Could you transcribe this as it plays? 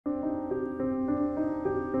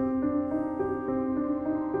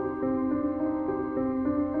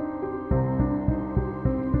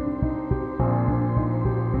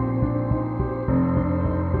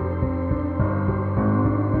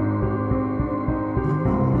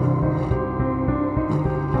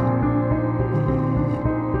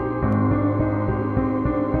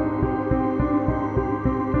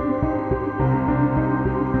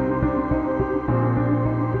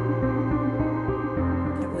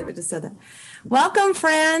I just said that. Welcome,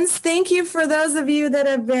 friends. Thank you for those of you that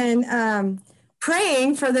have been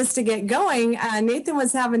praying for this to get going. Nathan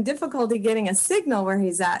was having difficulty getting a signal where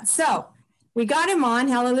he's at. So we got him on.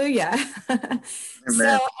 Hallelujah.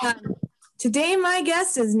 So today my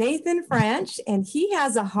guest is Nathan French, and he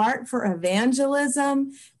has a heart for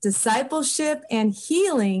evangelism, discipleship, and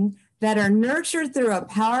healing that are nurtured through a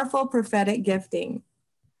powerful prophetic gifting.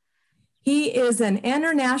 He is an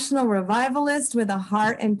international revivalist with a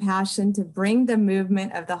heart and passion to bring the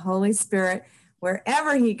movement of the Holy Spirit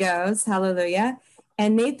wherever he goes. Hallelujah.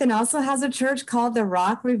 And Nathan also has a church called the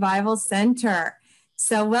Rock Revival Center.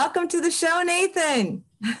 So welcome to the show, Nathan.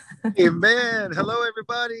 Amen. Hello,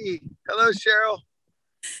 everybody. Hello, Cheryl.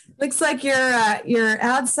 Looks like you're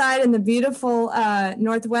outside in the beautiful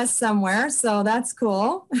Northwest somewhere, so that's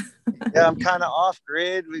cool. Yeah, I'm kind of off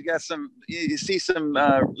grid. We got some, you see some,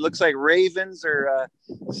 looks like ravens or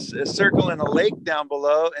a circle in a lake down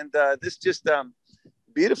below. And this just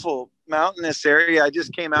beautiful mountainous area. I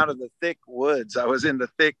just came out of the thick woods. I was in the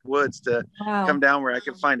thick woods to come down where I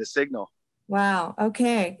could find a signal. Wow.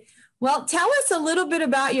 Okay. Well, tell us a little bit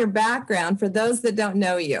about your background for those that don't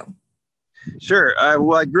know you. Sure.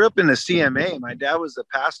 Well, I grew up in the CMA. My dad was the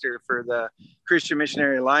pastor for the Christian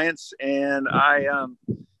Missionary Alliance, and I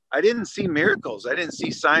didn't see miracles. I didn't see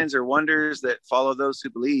signs or wonders that follow those who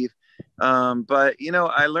believe. But, you know,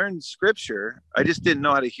 I learned scripture. I just didn't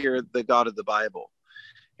know how to hear the God of the Bible.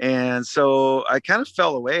 And so I kind of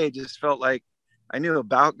fell away. Just felt like I knew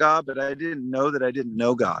about God, but I didn't know that I didn't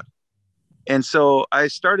know God. And so I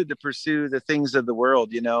started to pursue the things of the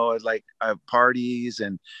world, you know, like parties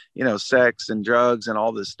and, you know, sex and drugs and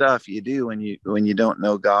all this stuff you do when you don't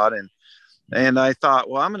know God. And I thought,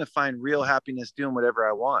 well, I'm going to find real happiness doing whatever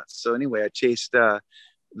I want. So anyway, I chased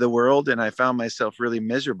the world, and I found myself really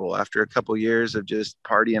miserable after a couple of years of just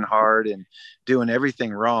partying hard and doing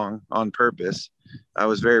everything wrong on purpose. I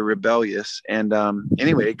was very rebellious. And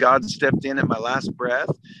anyway, God stepped in at my last breath,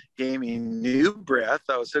 gave me new breath.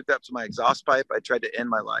 I was hooked up to my exhaust pipe. I tried to end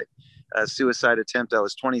my life. A suicide attempt. I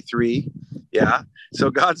was 23. Yeah. So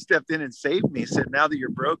God stepped in and saved me. He said, now that you're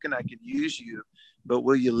broken, I can use you, but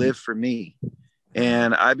will you live for me?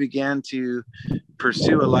 And I began to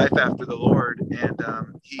pursue a life after the Lord. And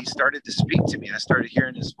he started to speak to me. I started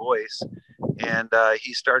hearing his voice. And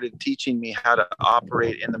he started teaching me how to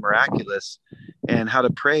operate in the miraculous and how to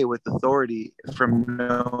pray with authority from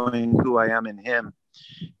knowing who I am in him.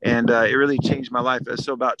 And it really changed my life.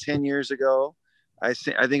 So about 10 years ago, I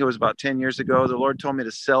think it was about 10 years ago, the Lord told me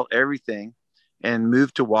to sell everything and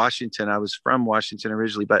move to Washington. I was from Washington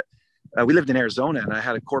originally, but we lived in Arizona, and I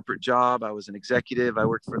had a corporate job. I was an executive. I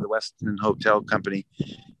worked for the Westin Hotel Company.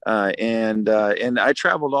 And I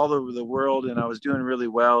traveled all over the world, and I was doing really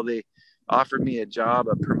well. They offered me a job,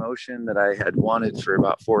 a promotion that I had wanted for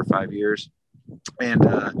about 4 or 5 years. And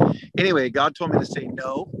anyway, God told me to say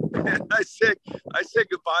no. And I said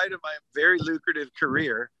goodbye to my very lucrative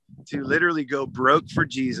career to literally go broke for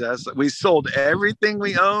Jesus. We sold everything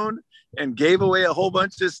we owned and gave away a whole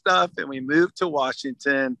bunch of stuff, and we moved to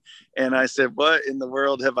Washington. And I said, what in the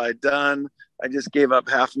world have I done? I just gave up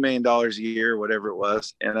 $500,000 a year, whatever it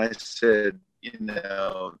was. And I said, you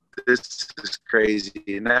know, this is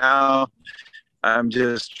crazy. Now I'm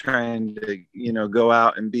just trying to, you know, go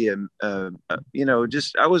out and be I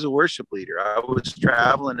was a worship leader. I was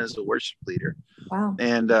traveling as a worship leader. Wow.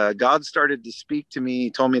 And God started to speak to me.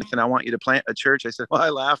 He told me, I want you to plant a church. I said, well, I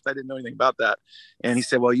laughed. I didn't know anything about that. And he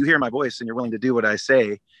said, well, you hear my voice and you're willing to do what I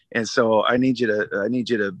say. And so I need you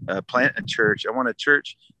to plant a church. I want a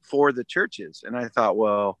church for the churches. And I thought,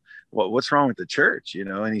 well, what's wrong with the church? You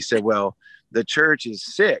know? And he said, well, the church is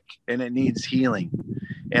sick and it needs healing.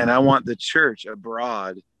 And I want the church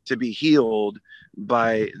abroad to be healed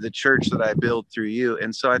by the church that I build through you.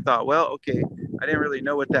 And so I thought, well, okay, I didn't really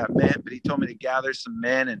know what that meant, but he told me to gather some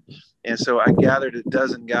men. And so I gathered a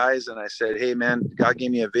dozen guys, and I said, hey, man, God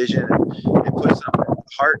gave me a vision and put some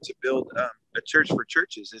heart to build a church for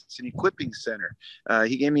churches. It's an equipping center.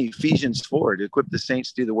 He gave me Ephesians 4 to equip the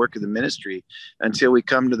saints to do the work of the ministry until we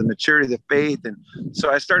come to the maturity of the faith. And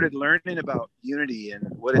so I started learning about unity and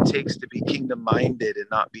what it takes to be kingdom minded and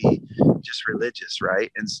not be just religious,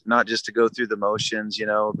 right? And not just to go through the motions, you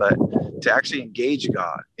know, but to actually engage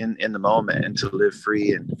God in the moment and to live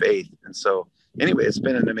free in faith. And so anyway, it's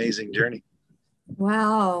been an amazing journey.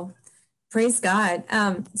 Wow. Praise God.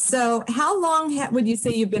 So how long would you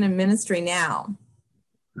say you've been in ministry now?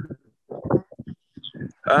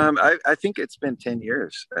 I think it's been 10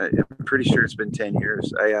 years. I'm pretty sure it's been 10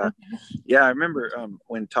 years. I remember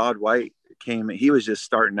when Todd White came, he was just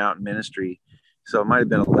starting out in ministry, So it might have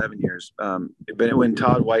been 11 years. But when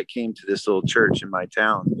Todd White came to this little church in my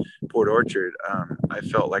town, Port Orchard, I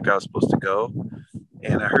felt like I was supposed to go.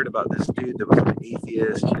 And I heard about this dude that was an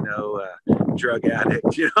atheist, drug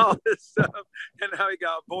addict, all this stuff, and how he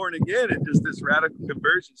got born again, and just this radical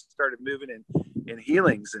conversion started moving in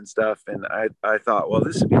healings and stuff. And I thought, well,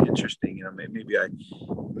 this would be interesting.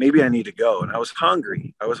 Maybe I need to go. And I was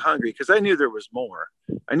hungry because I knew there was more.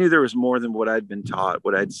 I knew there was more than what I'd been taught,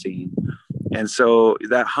 what I'd seen. And so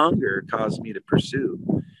that hunger caused me to pursue.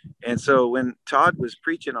 And so when Todd was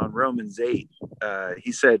preaching on Romans 8,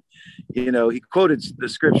 he said, he quoted the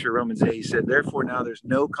scripture, Romans 8. He said, therefore now there's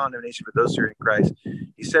no condemnation for those who are in Christ.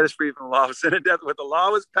 He set us free from the law of sin and death. What the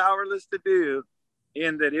law was powerless to do,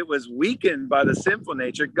 in that it was weakened by the sinful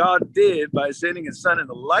nature, God did by sending his son in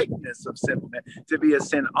the likeness of sinful men to be a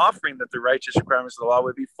sin offering, that the righteous requirements of the law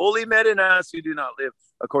would be fully met in us who do not live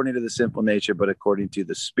according to the sinful nature, but according to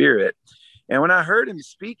the Spirit. And when I heard him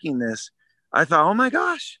speaking this, I thought, oh my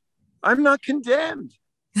gosh, I'm not condemned.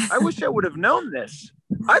 I wish I would have known this.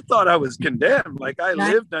 I thought I was condemned. Like I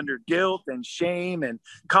lived under guilt and shame and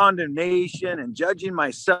condemnation and judging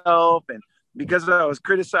myself. And because I was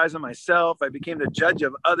criticizing myself, I became the judge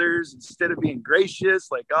of others instead of being gracious.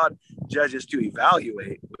 Like God judges to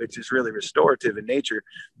evaluate, which is really restorative in nature.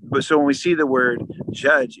 But so when we see the word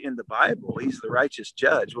judge in the Bible, he's the righteous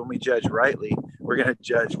judge. When we judge rightly, we're going to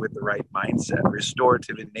judge with the right mindset,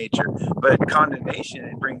 restorative in nature. But condemnation,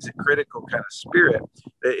 it brings a critical kind of spirit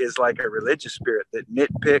that is like a religious spirit that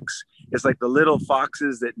nitpicks. It's like the little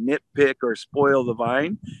foxes that nitpick or spoil the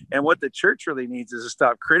vine. And what the church really needs is to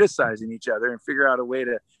stop criticizing each other and figure out a way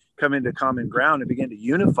to come into common ground and begin to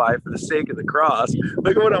unify for the sake of the cross.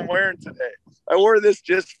 Look at what I'm wearing today. I wore this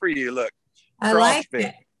just for you. Look, I like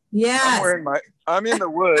it. Yeah, I'm in the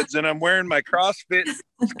woods and I'm wearing my CrossFit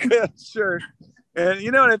shirt.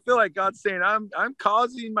 And I feel like God's saying, I'm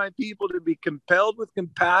causing my people to be compelled with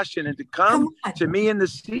compassion and to come to me in the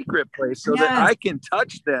secret place so that I can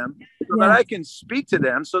touch them, so that I can speak to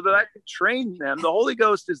them, so that I can train them. The Holy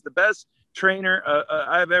Ghost is the best trainer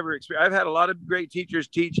I've ever experienced. I've had a lot of great teachers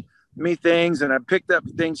teach me things, and I've picked up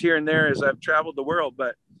things here and there as I've traveled the world,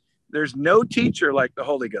 but there's no teacher like the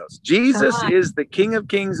Holy Ghost. Jesus is the King of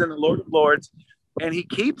Kings and the Lord of Lords. And he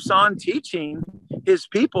keeps on teaching his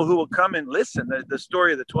people who will come and listen. The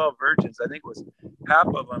story of the 12 virgins, I think was half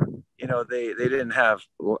of them, they didn't have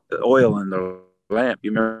oil in the lamp.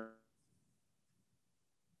 You remember?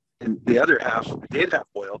 And the other half did have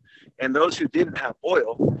oil. And those who didn't have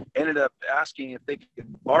oil ended up asking if they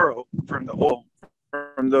could borrow from the oil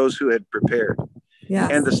from those who had prepared.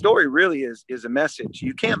 Yes. And the story really is a message.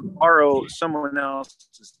 You can't borrow someone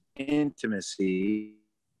else's intimacy.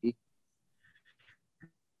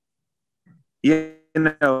 We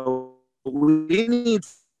need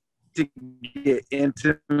to get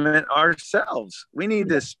intimate ourselves. We need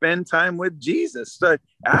to spend time with Jesus. So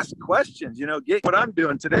ask questions, get what I'm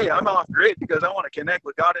doing today. I'm off grid because I want to connect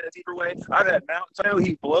with God in a deeper way. I've had mountains. I know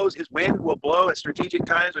he blows, his wind will blow at strategic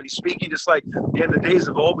times when he's speaking, just like in the days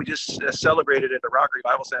of old. We just celebrated at the Rock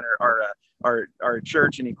Revival Center, our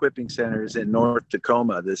church and equipping centers in North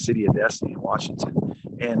Tacoma, the city of Destiny in Washington.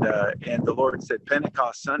 And the Lord said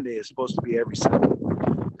Pentecost Sunday is supposed to be every Sunday.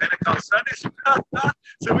 Pentecost Sunday.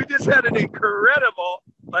 So we just had an incredible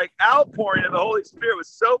outpouring of the Holy Spirit. It was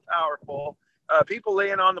so powerful. People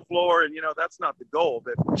laying on the floor, and that's not the goal,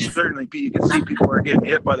 but certainly you can see people are getting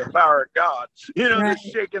hit by the power of God. They're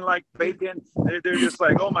shaking like bacon. They're just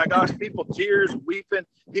like, oh my gosh, people tears, weeping,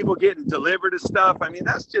 people getting delivered of stuff. I mean,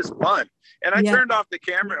 that's just fun. And I turned off the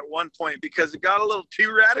camera at one point because it got a little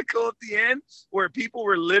too radical at the end, where people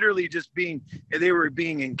were literally just being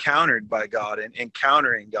encountered by God and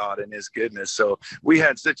encountering God and his goodness. So we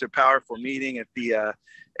had such a powerful meeting at the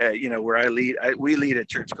where we lead a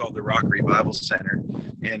church called the Rock Revival Center,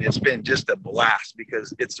 and it's been just a blast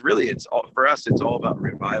because it's all for us. It's all about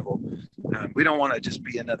revival. We don't want to just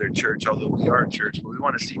be another church, although we are a church, but we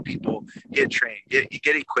want to see people get trained,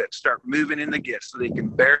 get equipped, start moving in the gifts so they can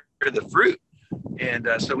bear the fruit. And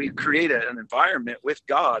so we create an environment with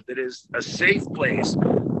God that is a safe place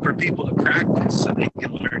for people to practice so they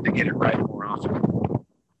can learn to get it right more often.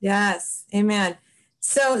 Yes. Amen.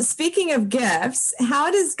 So speaking of gifts, how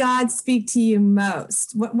does God speak to you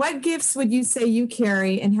most? What gifts would you say you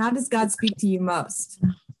carry, and how does God speak to you most?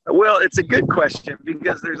 Well, it's a good question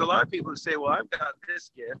because there's a lot of people who say, well, I've got this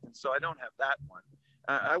gift, and so I don't have that one.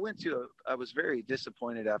 I was very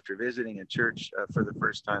disappointed after visiting a church for the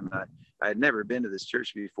first time. I had never been to this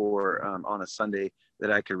church before on a Sunday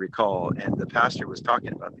that I could recall. And the pastor was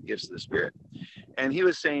talking about the gifts of the Spirit. And he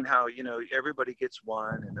was saying how, everybody gets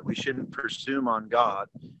one and that we shouldn't presume on God.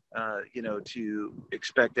 to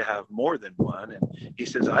expect to have more than one. And he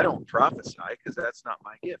says, I don't prophesy because that's not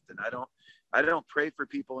my gift. And I don't pray for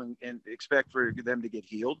people and expect for them to get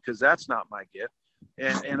healed because that's not my gift.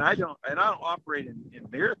 And I don't operate in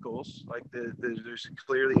miracles. Like there's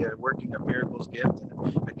clearly a working of miracles gift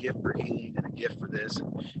and a gift for healing and a gift for this.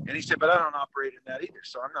 And he said, but I don't operate in that either.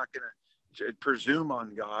 So I'm not going to presume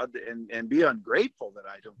on God and be ungrateful that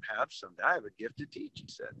I don't have something. I have a gift to teach, he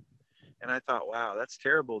said. And I thought, wow, that's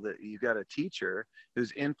terrible that you got a teacher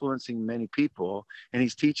who's influencing many people and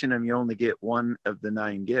he's teaching them you only get one of the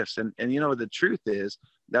 9 gifts. And the truth is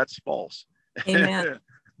that's false. Amen.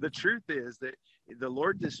 The truth is that the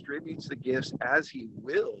Lord distributes the gifts as he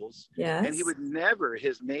wills. Yes. And he would never,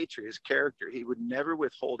 his nature, his character, he would never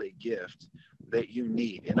withhold a gift that you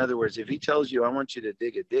need. In other words, if he tells you, I want you to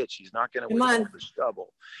dig a ditch, he's not going to withhold the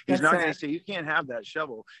shovel. He's not going to say, you can't have that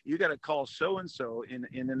shovel. You got to call so-and-so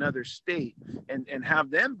in another state and have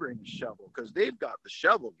them bring a shovel because they've got the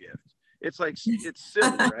shovel gift. It's like, it's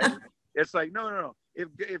silly, right? It's like, no.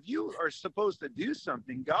 If you are supposed to do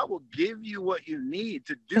something, God will give you what you need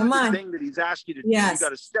to do the thing that he's asked you to do. You got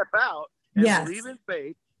to step out and believe in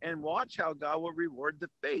faith and watch how God will reward the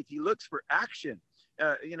faith. He looks for action.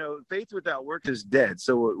 Faith without work is dead.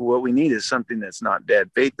 So what we need is something that's not dead.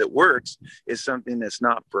 Faith that works is something that's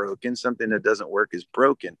not broken. Something that doesn't work is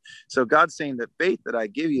broken. So God's saying that faith that I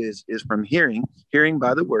give you is from hearing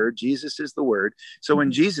by the word. Jesus is the word. So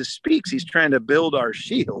when Jesus speaks, he's trying to build our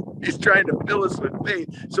shield. He's trying to fill us with faith.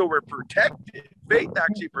 So we're protected. Faith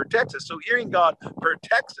actually protects us. So hearing God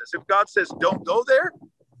protects us. If God says, don't go there,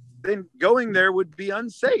 then going there would be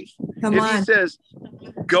unsafe. If he says,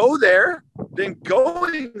 go there, then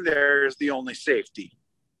going there is the only safety.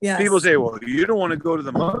 Yes. People say, well, you don't want to go to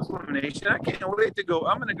the Muslim nation. I can't wait to go.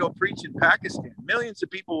 I'm going to go preach in Pakistan. Millions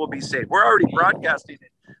of people will be saved. We're already broadcasting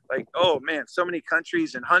it. Like, oh, man, so many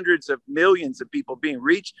countries and hundreds of millions of people being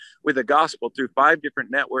reached with the gospel through 5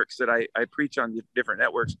 different networks that I preach on different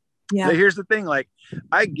networks. Yeah. But here's the thing, like,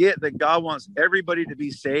 I get that God wants everybody to be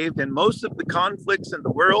saved. And most of the conflicts in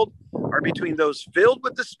the world are between those filled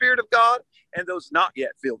with the Spirit of God and those not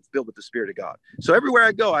yet filled with the Spirit of God. So everywhere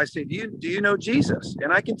I go, I say, do you know Jesus?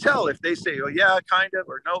 And I can tell if they say, oh, yeah, kind of,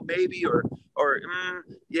 or no, maybe, or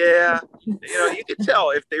yeah. You can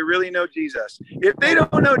tell if they really know Jesus. If they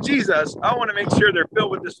don't know Jesus, I want to make sure they're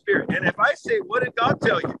filled with the Spirit. And if I say, what did God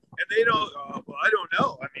tell you? And they don't, well, I don't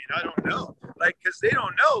know. I don't know. Like, because they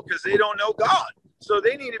don't know God. So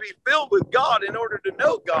they need to be filled with God in order to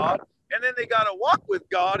know God. And then they got to walk with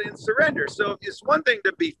God and surrender. So it's one thing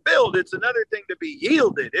to be filled. It's another thing to be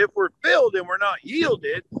yielded. If we're filled and we're not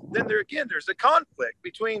yielded, then there's a conflict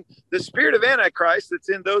between the spirit of Antichrist that's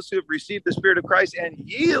in those who have received the Spirit of Christ and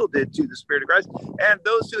yielded to the Spirit of Christ, and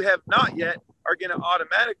those who have not yet are going to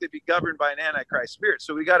automatically be governed by an Antichrist spirit.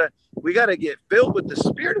 So we got to get filled with the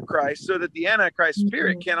Spirit of Christ so that the Antichrist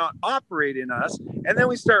spirit cannot operate in us. And then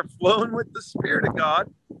we start flowing with the Spirit of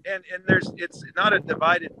God. And it's not a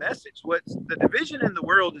divided message. What's the division in the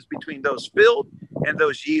world is between those filled and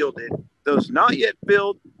those yielded, those not yet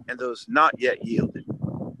filled and those not yet yielded.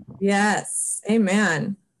 Yes.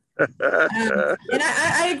 Amen. And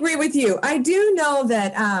I agree with you. I do know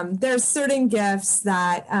that there's certain gifts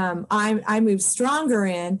that I move stronger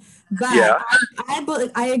in, but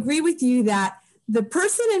I agree with you that the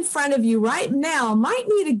person in front of you right now might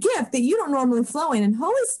need a gift that you don't normally flow in, and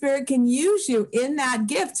Holy Spirit can use you in that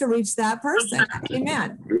gift to reach that person.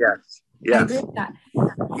 Amen. Yes. I agree with that.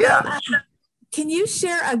 Yeah. So, can you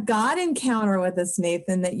share a God encounter with us,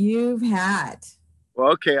 Nathan, that you've had?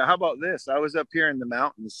 Well, okay. How about this? I was up here in the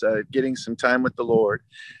mountains getting some time with the Lord,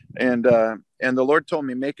 and the Lord told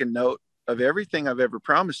me, make a note of everything I've ever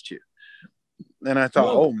promised you. And I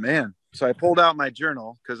thought, oh man. So I pulled out my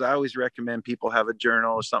journal, because I always recommend people have a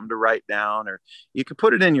journal or something to write down, or you can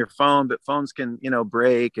put it in your phone, but phones can,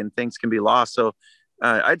 break and things can be lost. So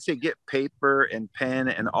I'd say get paper and pen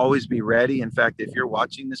and always be ready. In fact, if you're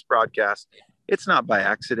watching this broadcast, it's not by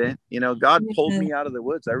accident. God pulled me out of the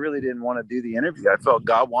woods. I really didn't want to do the interview. I felt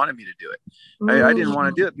God wanted me to do it. I didn't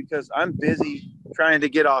want to do it because I'm busy trying to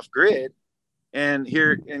get off grid and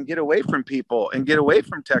get away from people and get away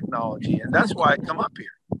from technology. And that's why I come up here.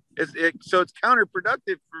 So it's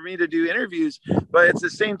counterproductive for me to do interviews, but at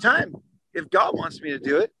the same time, if God wants me to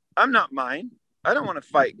do it, I'm not mine. I don't want to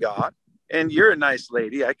fight God. And you're a nice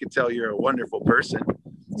lady. I can tell you're a wonderful person.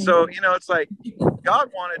 So, it's like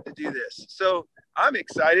God wanted to do this. So I'm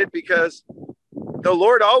excited because the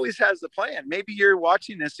Lord always has the plan. Maybe you're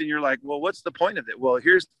watching this and you're like, well, what's the point of it? Well,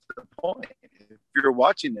 here's the point. If you're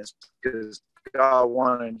watching this because God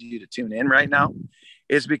wanted you to tune in right now,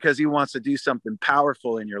 It's because he wants to do something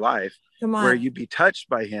powerful in your life where you be touched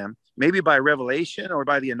by him, maybe by revelation or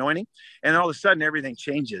by the anointing. And all of a sudden everything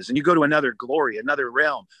changes and you go to another glory, another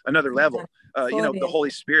realm, another level, the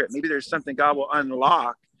Holy Spirit. Maybe there's something God will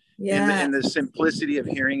unlock in the simplicity of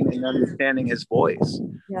hearing and understanding his voice,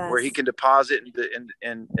 where he can deposit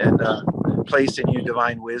and place in you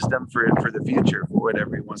divine wisdom for the future, for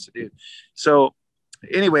whatever he wants to do. So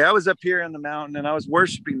anyway, I was up here on the mountain and I was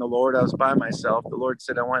worshiping the Lord. I was by myself. The Lord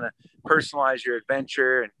said, I want to personalize your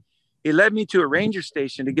adventure. And he led me to a ranger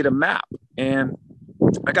station to get a map. And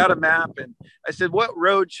I got a map and I said, what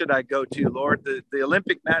road should I go to, Lord? The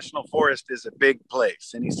Olympic National Forest is a big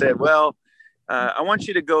place. And he said, well, I want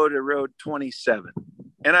you to go to road 27.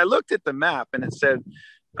 And I looked at the map and it said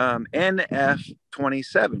NF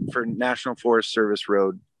 27 for National Forest Service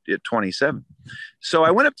Road 27. So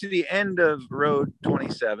I went up to the end of road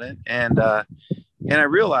 27 and I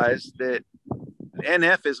realized that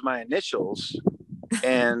NF is my initials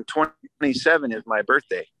and 27 is my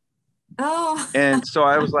birthday. Oh. And so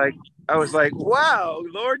I was like, wow,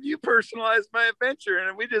 Lord, you personalized my adventure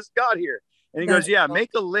and we just got here. And he goes, yeah, make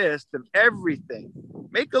a list of everything.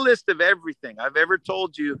 Make a list of everything I've ever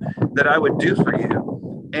told you that I would do for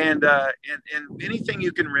you. And anything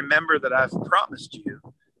you can remember that I've promised you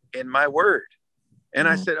in my word. And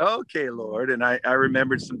I said, okay, Lord. And I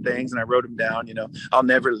remembered some things and I wrote them down, I'll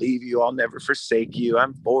never leave you. I'll never forsake you.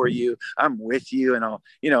 I'm for you. I'm with you. And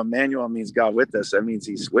Emmanuel means God with us. That means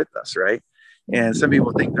he's with us. Right. And some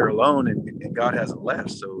people think they're alone and God hasn't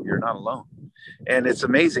left. So you're not alone. And it's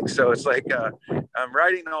amazing. So it's like, I'm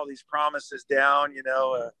writing all these promises down,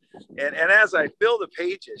 and as I fill the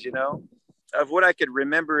pages, of what I could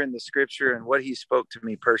remember in the scripture and what he spoke to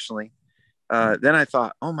me personally, then I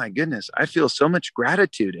thought, oh my goodness, I feel so much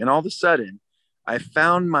gratitude. And all of a sudden I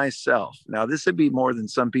found myself, now this would be more than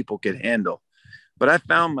some people could handle, but I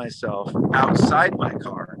found myself outside my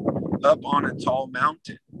car up on a tall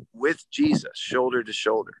mountain with Jesus, shoulder to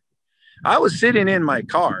shoulder. I was sitting in my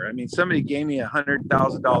car. I mean, somebody gave me $100,000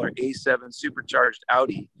 A7 supercharged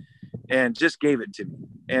Audi and just gave it to me.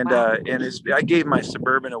 And, I gave my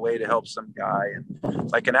Suburban away to help some guy.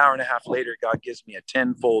 And like an hour and a half later, God gives me a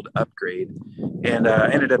 10-fold upgrade. And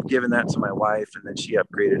I ended up giving that to my wife and then she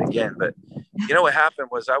upgraded again. But what happened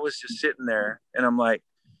was I was just sitting there and I'm like,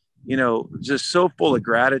 just so full of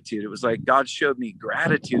gratitude. It was like God showed me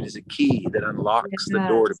gratitude is a key that unlocks the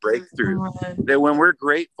door to breakthrough. That when we're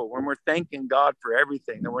grateful, when we're thanking God for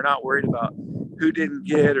everything, that we're not worried about who didn't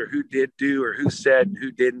get or who did do or who said and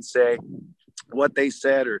who didn't say, what they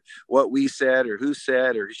said or what we said or who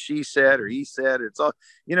said or she said or he said. It's all,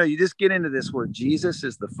 you just get into this where Jesus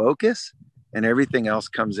is the focus and everything else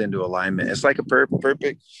comes into alignment. It's like a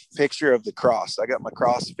perfect picture of the cross. I got my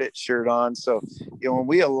CrossFit shirt on. So, when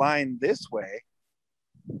we align this way,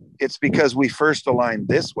 it's because we first align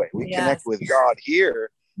this way. We connect with God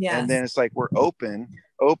here. Yes. And then it's like we're open,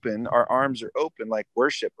 our arms are open, like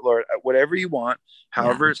worship, Lord, whatever you want,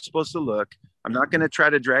 however it's supposed to look. I'm not going to try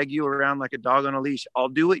to drag you around like a dog on a leash. I'll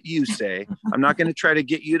do what you say. I'm not going to try to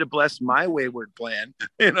get you to bless my wayward plan.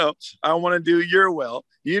 I want to do your will.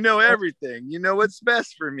 You know everything. You know what's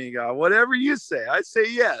best for me, God. Whatever you say, I say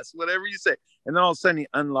yes, whatever you say. And then all of a sudden he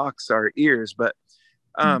unlocks our ears. But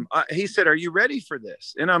he said, are you ready for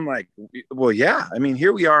this? And I'm like, well, yeah. I mean,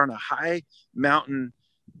 here we are on a high mountain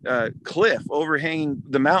cliff overhanging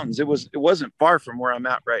the mountains. It wasn't far from where I'm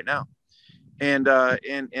at right now. And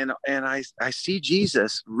I see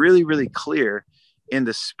Jesus really, really clear in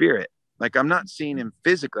the spirit. Like I'm not seeing him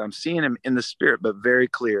physically, I'm seeing him in the spirit, but very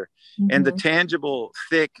clear. Mm-hmm. And the tangible,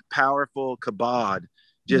 thick, powerful kabod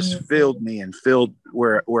just filled me and filled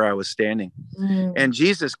where I was standing. Mm-hmm. And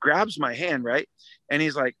Jesus grabs my hand, right? And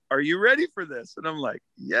he's like, are you ready for this? And I'm like,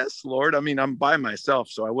 yes, Lord. I mean, I'm by myself,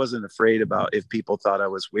 so I wasn't afraid about if people thought I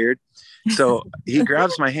was weird. So he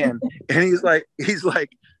grabs my hand and he's like,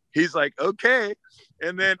 okay.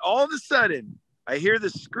 And then all of a sudden I hear the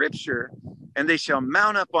scripture, and they shall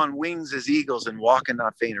mount up on wings as eagles and walk and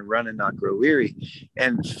not faint and run and not grow weary.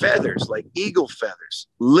 And feathers, like eagle feathers,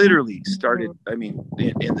 literally started,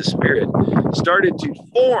 in the spirit, started to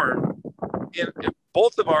form in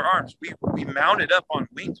both of our arms. We mounted up on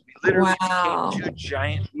wings. We literally became two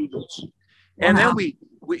giant eagles. And then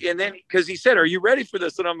and then because he said, are you ready for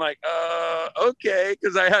this? And I'm like, okay,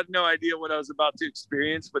 because I had no idea what I was about to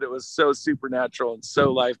experience, but it was so supernatural and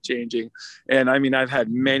so life-changing. And I've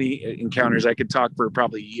had many encounters. I could talk for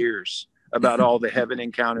probably years about all the heaven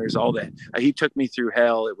encounters, he took me through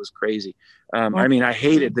hell. It was crazy. I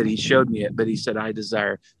hated that he showed me it, but he said, I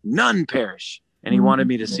desire none perish, And he wanted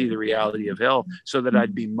me to see the reality of hell so that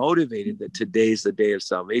I'd be motivated that today's the day of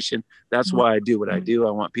salvation. That's why I do what I do.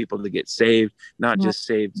 I want people to get saved, not just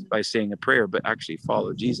saved by saying a prayer, but actually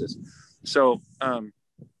follow Jesus. So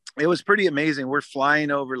it was pretty amazing. We're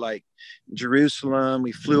flying over like Jerusalem.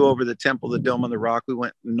 We flew over the Temple, the Dome on the Rock. We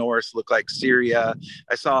went north, looked like Syria.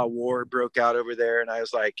 I saw a war broke out over there. And I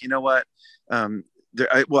was like, you know what?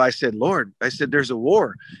 I said, Lord, I said, there's a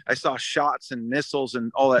war. I saw shots and missiles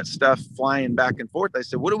and all that stuff flying back and forth. I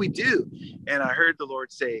said, what do we do? And I heard the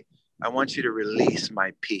Lord say, I want you to release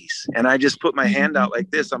my peace. And I just put my hand out like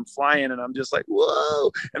this. I'm flying and I'm just like,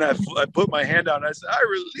 whoa. And I put my hand out and I said, I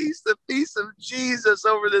release the peace of Jesus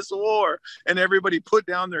over this war. And everybody put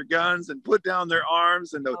down their guns and put down their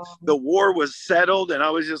arms. And the war was settled. And I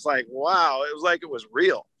was just like, wow, it was like it was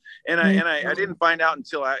real. And I didn't find out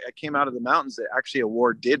until I came out of the mountains that actually a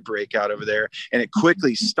war did break out over there, and it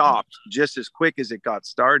quickly stopped just as quick as it got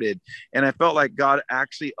started. And I felt like God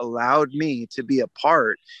actually allowed me to be a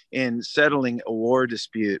part in settling a war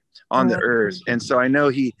dispute on the earth. And so I know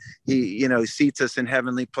he seats us in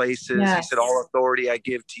heavenly places. Yes. He said, all authority I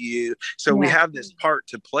give to you. So we have this part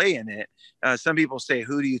to play in it. Some people say,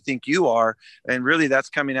 who do you think you are? And really that's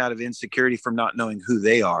coming out of insecurity from not knowing who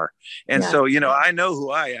they are. And so, I know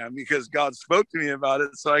who I am because God spoke to me about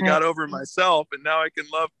it. So I got over myself and now I can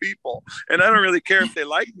love people. And I don't really care if they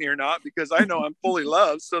like me or not, because I know I'm fully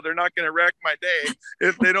loved. So they're not going to wreck my day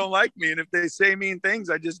if they don't like me. And if they say mean things,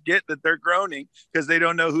 I just get that they're groaning because they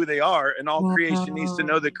don't know who they are. And all creation needs to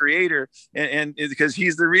know the Creator. And because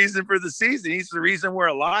he's the reason for the season. He's the reason we're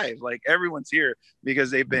alive. Like everyone's here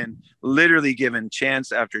because they've been literally given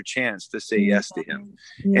chance after chance to say yes to him.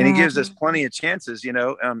 And he gives us plenty of chances,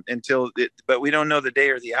 but we don't know the day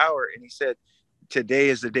or the hour. And he said, today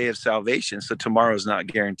is the day of salvation. So tomorrow is not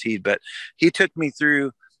guaranteed, but he took me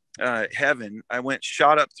through heaven. I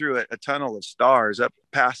shot up through a tunnel of stars up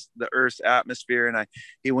past the Earth's atmosphere. And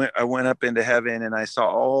I went up into heaven and I saw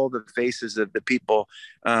all the faces of the people.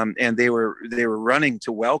 And they were running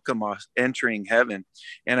to welcome us entering heaven.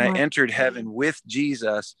 And I entered heaven with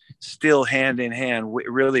Jesus, still hand in hand,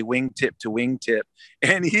 really wingtip to wingtip.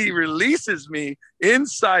 And he releases me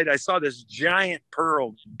inside. I saw this giant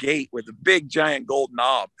pearl gate with a big giant gold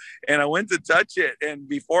knob. And I went to touch it. And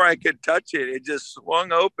before I could touch it, it just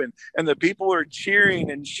swung open. And the people were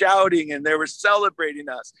cheering and shouting and they were celebrating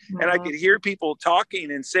us. And I could hear people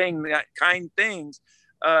talking and saying that kind things.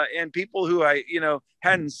 And people who I,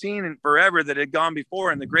 hadn't seen in forever that had gone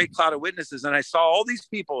before in the great cloud of witnesses. And I saw all these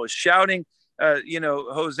people shouting,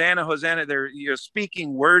 Hosanna, Hosanna. They're,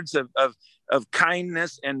 speaking words of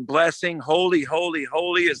kindness and blessing. Holy, holy,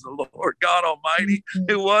 holy is the Lord God Almighty,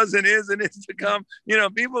 who was and is to come.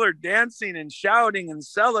 People are dancing and shouting and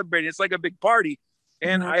celebrating. It's like a big party.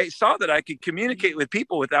 And I saw that I could communicate with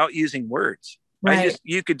people without using words.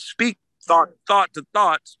 You could speak thought to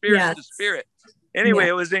thought, spirit to spirit. Anyway,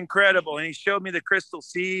 it was incredible. And he showed me the crystal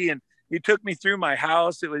sea and he took me through my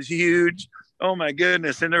house. It was huge. Oh my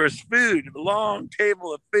goodness. And there was food, a long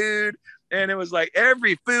table of food. And it was like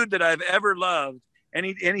every food that I've ever loved. And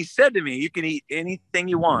he said to me, you can eat anything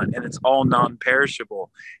you want and it's all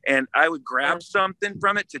non-perishable. And I would grab something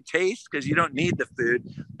from it to taste because you don't need the food,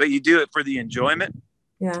 but you do it for the enjoyment.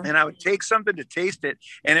 Yeah. And I would take something to taste it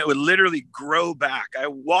and it would literally grow back. I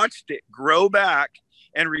watched it grow back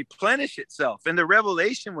and replenish itself. And the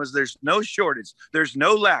revelation was there's no shortage. There's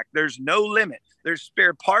no lack. There's no limit. There's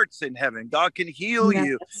spare parts in heaven. God can heal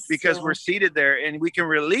you because we're seated there and we can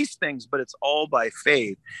release things, but it's all by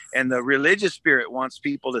faith. And the religious spirit wants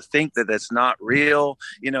people to think that that's not real.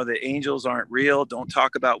 The angels aren't real. Don't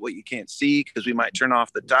talk about what you can't see because we might turn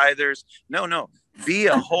off the tithers. No. Be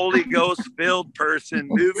a Holy Ghost filled person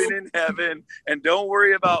moving in heaven, and don't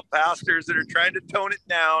worry about pastors that are trying to tone it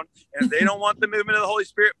down and they don't want the movement of the Holy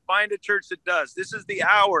Spirit. Find a church that does. This is the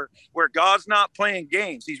hour where God's not playing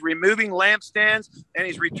games. He's removing lampstands and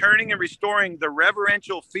he's returning and restoring the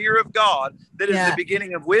reverential fear of God that is the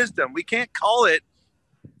beginning of wisdom. We can't call it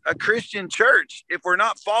a Christian church if we're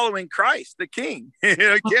not following Christ, the King.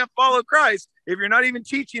 You can't follow Christ if you're not even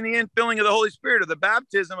teaching the infilling of the Holy Spirit or the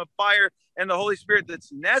baptism of fire and the Holy Spirit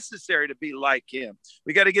that's necessary to be like him.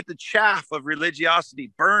 We got to get the chaff of religiosity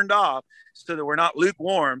burned off so that we're not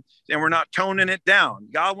lukewarm and we're not toning it down.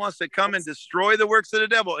 God wants to come and destroy the works of the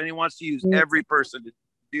devil, and he wants to use every person to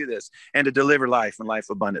do this and to deliver life and life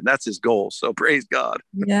abundant. That's his goal. So praise God.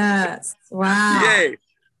 Yes. Wow. Yay.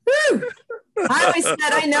 Woo! I always said,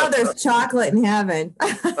 I know there's chocolate in heaven.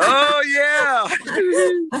 Oh, yeah.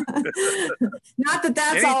 Not that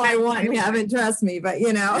that's all I want in heaven, trust me, but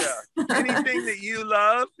you know. Yeah. Anything that you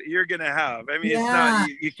love, you're going to have. I mean, Yeah. it's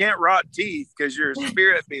not, you can't rot teeth because you're a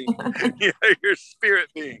spirit being. You're a spirit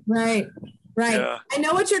being. Right. Right. Yeah. I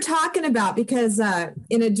know what you're talking about because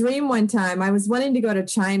in a dream one time, I was wanting to go to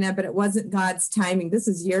China, but it wasn't God's timing. This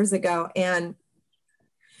is years ago. And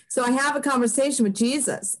so I have a conversation with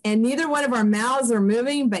Jesus, and neither one of our mouths are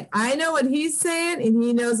moving, but I know what he's saying and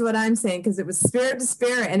he knows what I'm saying because it was spirit to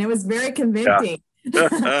spirit, and it was very convicting.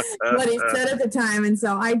 Yeah. What he said at the time. And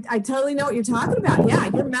so I totally know what you're talking about. Yeah,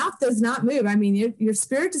 your mouth does not move. I mean, you're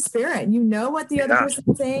spirit to spirit, and you know what the other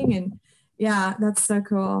person's saying. And yeah, that's so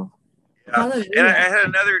cool. Yeah. And I had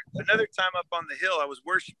another time up on the hill. I was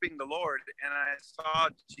worshiping the Lord, and I saw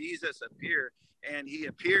Jesus appear, and he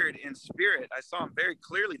appeared in spirit. I saw him very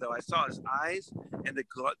clearly, though. I saw his eyes and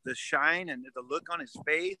the shine and the look on his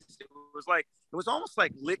face. It was almost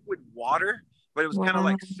like liquid water, but it was kind of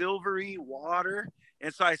like silvery water.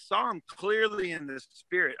 And so I saw him clearly in the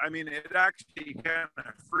spirit. I mean, it actually kind of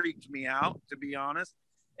freaked me out, to be honest.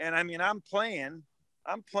 And I mean, I'm playing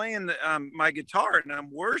my guitar, and I'm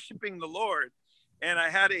worshiping the Lord. And I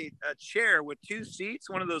had a chair with 2 seats,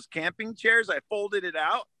 one of those camping chairs. I folded it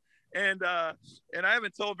out. And I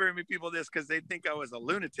haven't told very many people this because they think I was a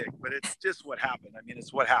lunatic, but it's just what happened. I mean,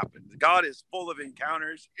 it's what happened. God is full of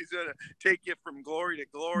encounters. He's going to take you from glory to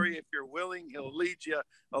glory. If you're willing, he'll lead you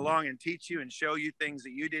along and teach you and show you things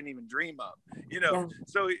that you didn't even dream of, you know. Yeah.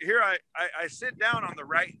 So here I sit down on the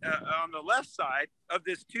on the left side of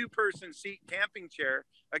this 2-person seat camping chair.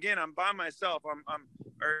 Again, I'm by myself.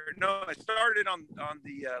 I started on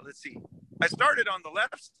the, I started on the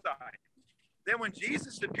left side. Then when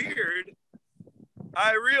Jesus appeared,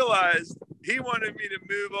 I realized he wanted me to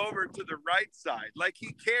move over to the right side, like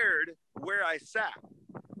he cared where I sat.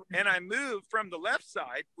 And I moved from the left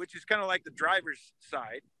side, which is kind of like the driver's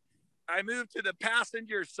side. I moved to the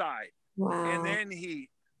passenger side. Wow. And then he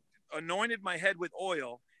anointed my head with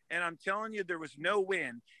oil. And I'm telling you, there was no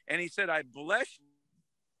wind. And he said, I bless you.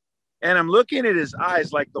 And I'm looking at his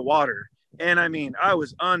eyes like the water. And I mean, I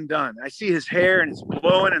was undone. I see his hair and it's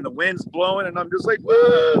blowing and the wind's blowing. And I'm just like,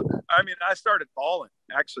 whoa. I mean, I started bawling,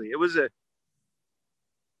 actually. It was a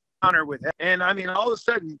honor with him. And I mean, all of a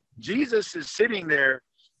sudden, Jesus is sitting there.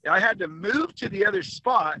 I had to move to the other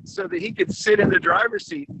spot so that he could sit in the driver's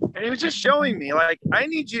seat. And he was just showing me, like, I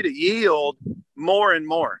need you to yield more and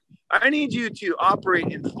more. I need you to operate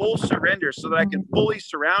in full surrender so that I can fully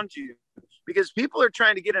surround you. Because people are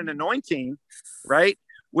trying to get an anointing, right,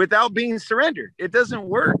 without being surrendered. It doesn't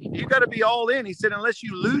work. You got to be all in. He said, unless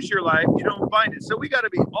you lose your life, you don't find it. So we got to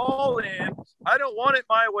be all in. I don't want it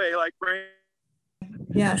my way, like Brandon.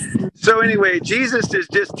 Yes. So anyway, Jesus is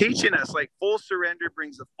just teaching us, like, full surrender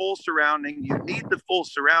brings a full surrounding. You need the full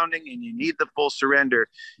surrounding and you need the full surrender,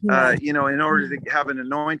 you know, in order to have an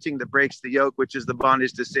anointing that breaks the yoke, which is the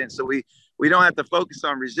bondage to sin. So we don't have to focus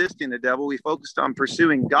on resisting the devil. We focused on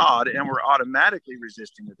pursuing God, and we're automatically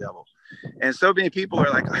resisting the devil. And so many people are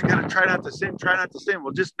like, I got to try not to sin, try not to sin.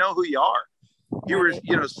 Well, just know who you are. You were,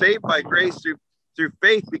 you know, saved by grace through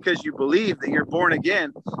faith because you believe that you're born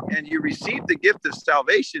again, and you received the gift of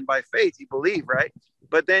salvation by faith. You believe, right?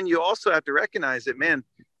 But then you also have to recognize that, man,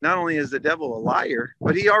 not only is the devil a liar,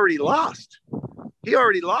 but he already lost. He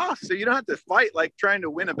already lost. So you don't have to fight like trying to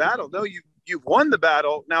win a battle. No, you've won the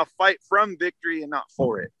battle. Now fight from victory and not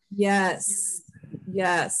for it. Yes.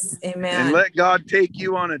 Yes. Amen. And let God take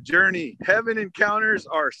you on a journey. Heaven encounters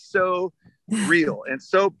are so real and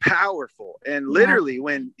so powerful. And literally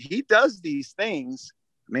when he does these things,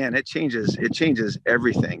 man, it changes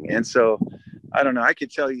everything. And so I don't know, I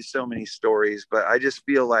could tell you so many stories, but I just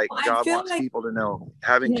feel like God wants people to know,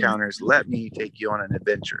 have encounters. Let me take you on an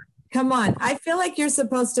adventure. Come on. I feel like you're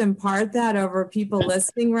supposed to impart that over people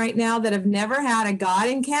listening right now that have never had a God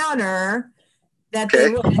encounter, that they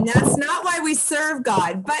will. And that's not why we serve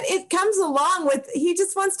God, but it comes along with, he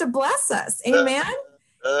just wants to bless us. Amen.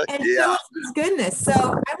 And show us his goodness. So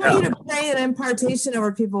I want you to pray an impartation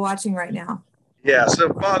over people watching right now. Yeah.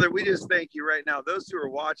 So Father, we just thank you right now. Those who are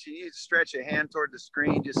watching, you stretch a hand toward the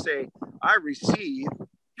screen. Just say, I receive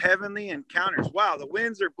heavenly encounters. Wow. The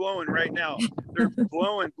winds are blowing right now. They're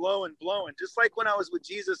blowing, blowing, blowing. Just like when I was with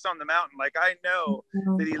Jesus on the mountain. Like, I know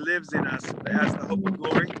that he lives in us as the hope of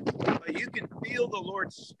glory. But you can feel the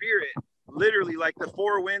Lord's Spirit, literally, like the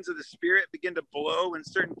 4 winds of the Spirit begin to blow when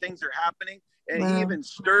certain things are happening. And he even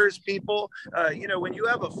stirs people. You know, when you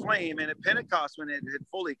have a flame, and at Pentecost, when it had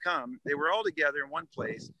fully come, they were all together in one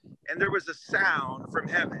place. And there was a sound from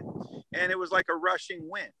heaven. And it was like a rushing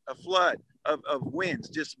wind, a flood, of winds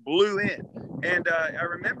just blew in. And I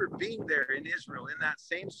remember being there in Israel in that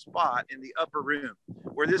same spot in the upper room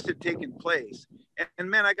where this had taken place. And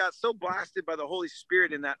man, I got so blasted by the Holy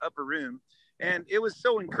Spirit in that upper room. And it was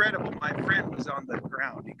so incredible. My friend was on the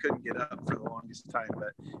ground. He couldn't get up for the longest time,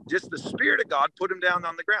 but just the Spirit of God put him down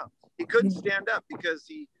on the ground. He couldn't stand up because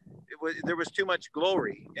there was too much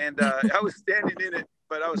glory. And I was standing in it,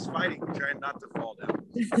 but I was fighting, trying not to fall down.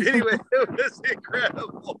 Anyway, it was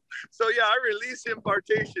incredible. So yeah, I release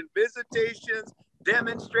impartation, visitations,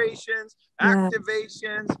 demonstrations,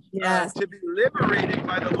 activations. To be liberated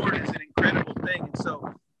by the Lord is an incredible thing. And so,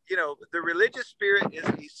 you know, the religious spirit is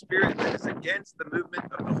a spirit that is against the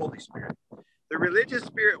movement of the Holy Spirit. The religious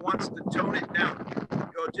spirit wants to tone it down.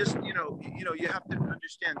 You have to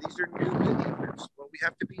understand these are new believers. Well, we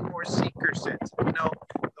have to be more seeker sensitive. No,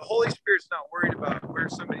 the Holy Spirit's not worried about where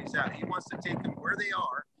somebody's at. He wants to take them where they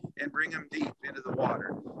are and bring them deep into the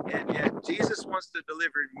water. And Jesus wants to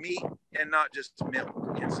deliver meat and not just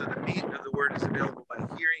milk. And so the meat of the word is available by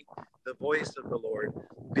hearing the voice of the Lord,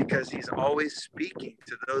 because he's always speaking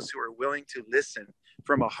to those who are willing to listen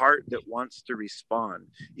from a heart that wants to respond.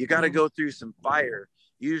 You got to go through some fire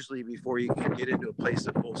usually before you can get into a place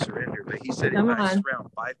of full surrender. But he said, if I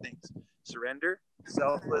surround 5 things: surrender,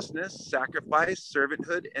 selflessness, sacrifice,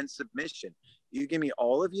 servanthood, and submission. You give me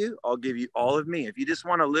all of you, I'll give you all of me. If you just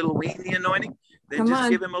want a little weenie anointing, then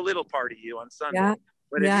give him a little part of you on Sunday. Yeah.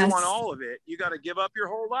 But if you want all of it, you got to give up your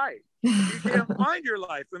whole life. You can't find your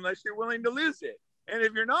life unless you're willing to lose it. And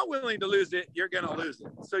if you're not willing to lose it, you're going to lose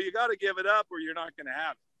it. So you got to give it up or you're not going to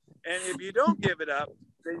have it. And if you don't give it up,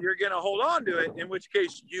 then you're going to hold on to it, in which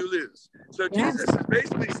case you lose. So Jesus is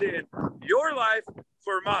basically saying, your life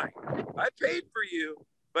for mine. I paid for you,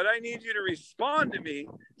 but I need you to respond to me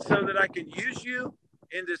so that I can use you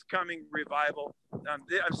in this coming revival.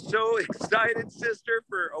 I'm so excited, sister,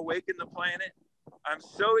 for Awaken the Planet. I'm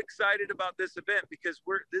so excited about this event because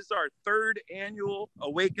this is our 3rd annual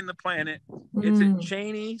Awaken the Planet. It's at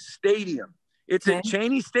Cheney Stadium. It's at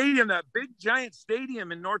Cheney Stadium, that big giant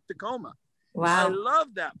stadium in North Tacoma. Wow. I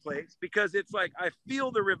love that place because it's like I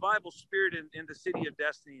feel the revival spirit in the city of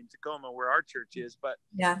Destiny in Tacoma, where our church is. But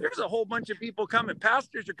there's a whole bunch of people coming.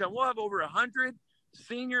 Pastors are coming. We'll have over 100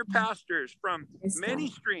 senior pastors from many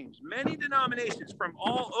streams, many denominations from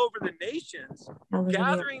all over the nations,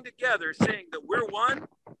 gathering together saying that we're one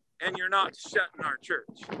and you're not shutting our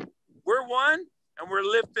church. We're one and we're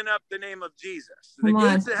lifting up the name of Jesus. The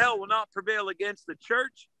gates of hell will not prevail against the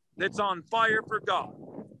church that's on fire for God.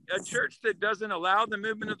 A church that doesn't allow the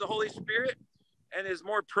movement of the Holy Spirit and is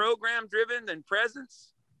more program driven than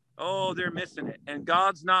presence, oh, they're missing it. And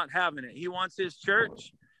God's not having it. He wants his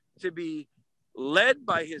church to be led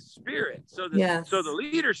by his Spirit. So the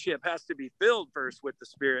leadership has to be filled first with the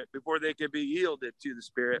Spirit before they can be yielded to the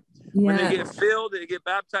Spirit. When they get filled, they get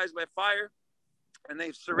baptized by fire and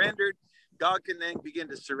they've surrendered. God can then begin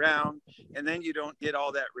to surround, and then you don't get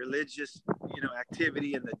all that religious,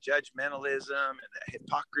 activity and the judgmentalism and the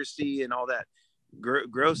hypocrisy and all that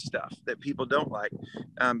gross stuff that people don't like.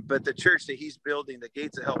 But the church that he's building, the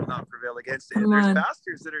gates of hell will not prevail against it. And there's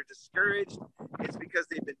pastors that are discouraged. It's because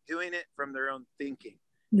they've been doing it from their own thinking.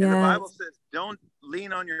 And the Bible says, don't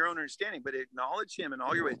lean on your own understanding, but acknowledge him in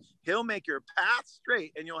all your ways. He'll make your path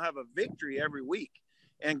straight and you'll have a victory every week.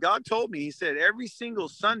 And God told me, he said, every single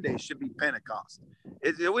Sunday should be Pentecost.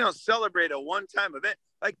 We don't celebrate a one-time event.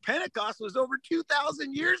 Like Pentecost was over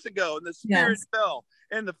 2,000 years ago, and the Spirit fell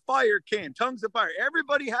and the fire came, tongues of fire.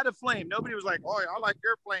 Everybody had a flame. Nobody was like, oh, I like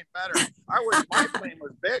your flame better. I wish my flame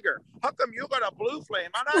was bigger. How come you got a blue flame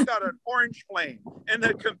and I got an orange flame? And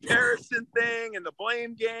the comparison thing and the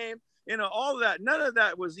blame game, all of that, none of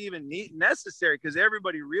that was even necessary because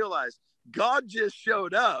everybody realized God just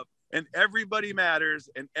showed up. And everybody matters,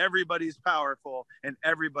 and everybody's powerful, and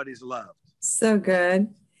everybody's loved. So good.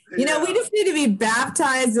 We just need to be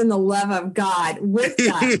baptized in the love of God with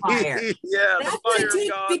that fire. The fire of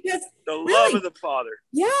God, because the love of the Father.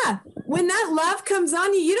 Yeah. When that love comes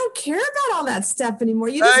on you, you don't care about all that stuff anymore.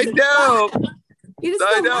 I know. You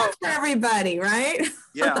just love for everybody, right?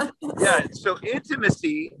 Yeah. So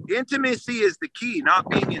intimacy is the key, not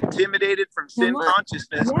being intimidated from sin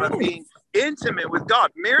consciousness, but being intimate with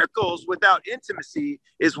God. Miracles without intimacy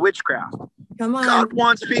is witchcraft. Come on. God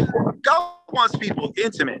wants people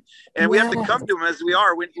intimate, and we have to come to him as we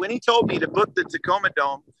are. When he told me to book the Tacoma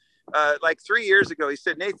Dome, like 3 years ago, he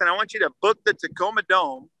said, Nathan, I want you to book the Tacoma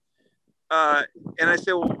Dome. And I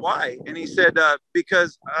said, well, why? And he said,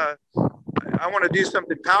 because I want to do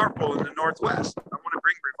something powerful in the Northwest. I want to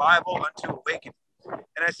bring revival unto awakening.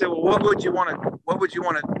 And I said, well, what would you want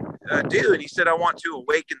to do? And he said, I want to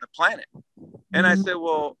awaken the planet. And I said,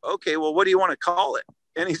 well, okay, well, what do you want to call it?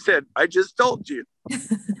 And he said, I just told you.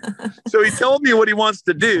 So he told me what he wants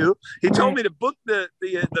to do. He told me to book the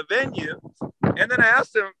venue. And then I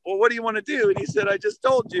asked him, well, what do you want to do? And he said, I just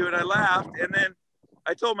told you. And I laughed. And then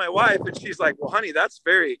I told my wife, and she's like, well, honey, that's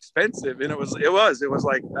very expensive. And it was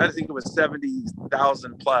like, I think it was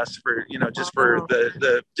 70,000 plus for, just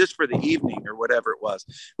for the evening or whatever it was.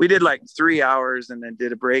 We did like 3 hours and then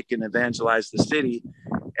did a break and evangelized the city.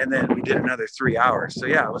 And then we did another 3 hours. So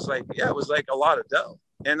it was like a lot of dough.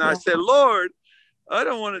 And I said, Lord, I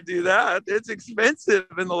don't want to do that. It's expensive.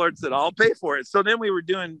 And the Lord said, I'll pay for it. So then we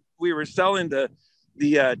were selling the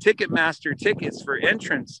Ticketmaster tickets for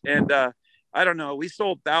entrance. And, I don't know, we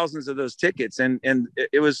sold thousands of those tickets and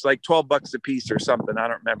it was like $12 a piece or something. I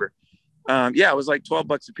don't remember. It was like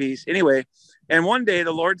 $12 a piece. Anyway. And one day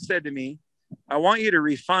the Lord said to me, I want you to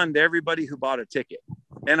refund everybody who bought a ticket.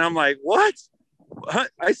 And I'm like, what?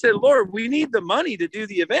 I said, Lord, we need the money to do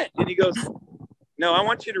the event. And he goes, no, I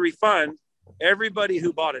want you to refund everybody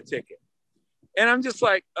who bought a ticket. And I'm just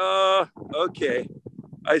like, okay.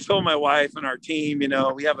 I told my wife and our team,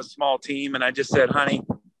 we have a small team. And I just said, honey,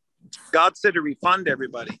 God said to refund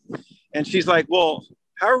everybody. And she's like, well,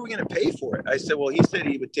 how are we going to pay for it? I said, well, he said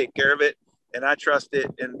he would take care of it. And I trust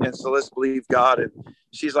it. And so let's believe God. And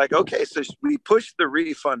she's like, okay. So we pushed the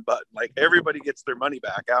refund button. Like everybody gets their money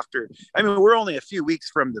back after. I mean, we're only a few weeks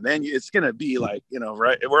from the venue. It's going to be like,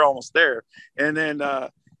 right. We're almost there. And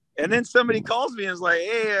then somebody calls me and is like,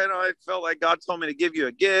 hey, I felt like God told me to give you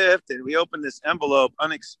a gift. And we opened this envelope,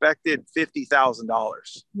 unexpected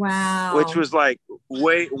 $50,000. Wow. Which was like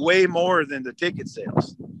way more than the ticket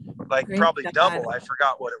sales. Like Great probably God. Double. I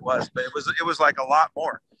forgot what it was, but it was like a lot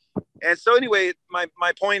more. And so anyway, my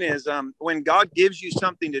point is, when God gives you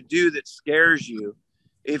something to do that scares you,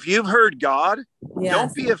 if you've heard God,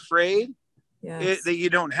 don't be afraid that you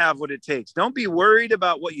don't have what it takes. Don't be worried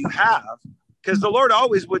about what you have. Because the Lord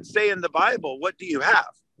always would say in the Bible, what do you have?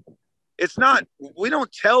 It's not, we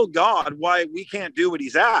don't tell God why we can't do what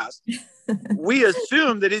he's asked. We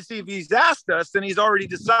assume that if he's asked us, then he's already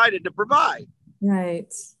decided to provide.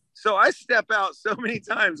 Right. So I step out so many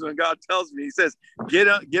times when God tells me, he says, get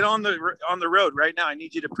on the road right now. I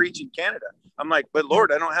need you to preach in Canada. I'm like, but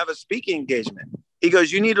Lord, I don't have a speaking engagement. He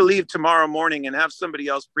goes, you need to leave tomorrow morning and have somebody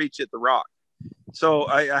else preach at the Rock. So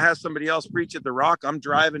I have somebody else preach at the Rock. I'm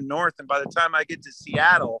driving north. And by the time I get to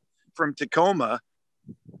Seattle from Tacoma,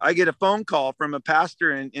 I get a phone call from a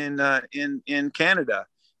pastor in Canada.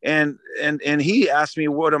 And he asked me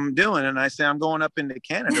what I'm doing. And I say, I'm going up into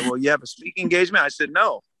Canada. Well, you have a speaking engagement? I said,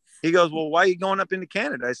 no. He goes, well, why are you going up into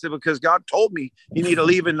Canada? I said, because God told me you need to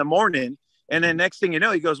leave in the morning. And then next thing you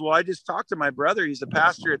know, he goes, well, I just talked to my brother. He's a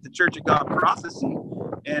pastor at the Church of God Prophecy.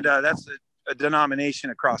 And that's a denomination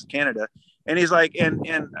across Canada. And he's like,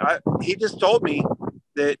 he just told me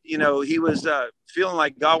that, he was feeling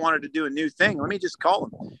like God wanted to do a new thing. Let me just call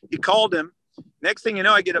him. He called him. Next thing you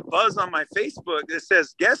know, I get a buzz on my Facebook that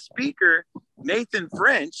says guest speaker Nathan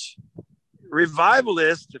French,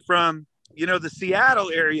 revivalist from, the Seattle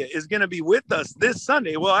area, is going to be with us this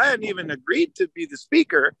Sunday. Well, I hadn't even agreed to be the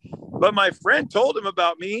speaker, but my friend told him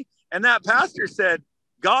about me. And that pastor said,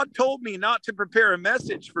 God told me not to prepare a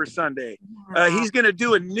message for Sunday. He's going to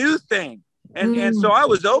do a new thing. And so I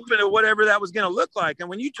was open to whatever that was going to look like. And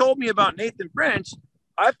when you told me about Nathan French,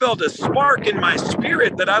 I felt a spark in my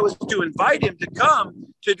spirit that I was to invite him to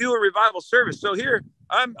come to do a revival service. So here,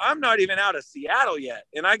 I'm not even out of Seattle yet.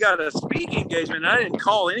 And I got a speaking engagement. And I didn't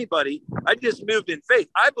call anybody. I just moved in faith.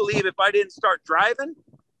 I believe if I didn't start driving,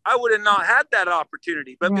 I would have not had that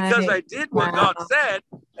opportunity. But because I did what God said,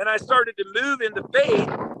 and I started to move into faith,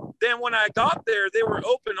 then when I got there, they were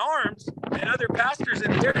open arms, and other pastors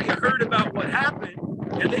in the area heard about what happened,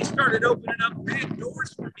 and they started opening up big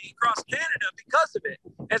doors for me across Canada because of it.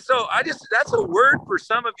 And so that's a word for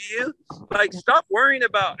some of you. Like, stop worrying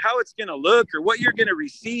about how it's going to look or what you're going to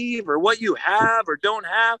receive or what you have or don't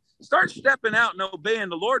have. Start stepping out and obeying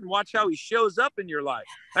the Lord and watch how he shows up in your life.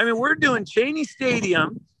 I mean, we're doing Cheney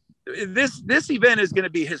Stadium. This event is going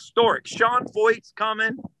to be historic. Sean Foyt's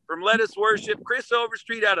coming from Let Us Worship. Chris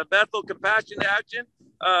Overstreet out of Bethel Compassion Action.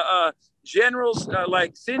 Generals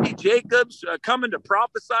like Cindy Jacobs coming to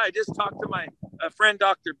prophesy. I just talked to my friend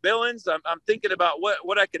Dr. Billings. I'm thinking about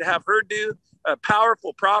what I could have her do. A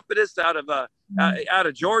powerful prophetess out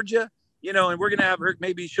of Georgia, and we're gonna have her.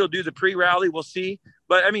 Maybe she'll do the pre-rally. We'll see.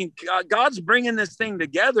 But I mean, God's bringing this thing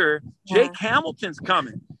together. Jake Hamilton's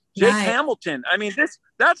coming. Jake Hamilton. I mean,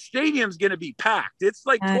 that stadium's gonna be packed. It's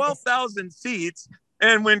like 12,000 seats.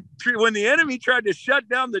 And when the enemy tried to shut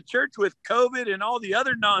down the church with COVID and all the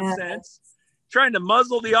other nonsense, trying to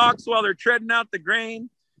muzzle the ox while they're treading out the grain,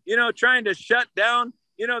 trying to shut down,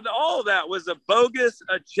 all that was a bogus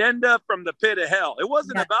agenda from the pit of hell. It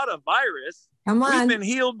wasn't about a virus. Come on. We've been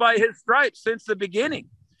healed by his stripes since the beginning.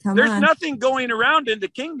 There's nothing going around in the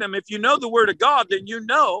kingdom. If you know the word of God, then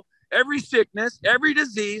every sickness, every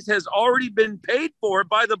disease has already been paid for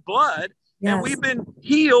by the blood. Yes. And we've been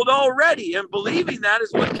healed already. And believing that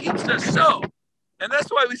is what keeps us so. And that's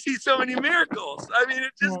why we see so many miracles. I mean,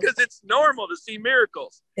 it's just because it's normal to see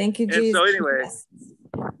miracles. Thank you, Jesus. And so anyway,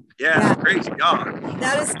 praise God.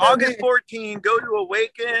 That is so August good. 14, go to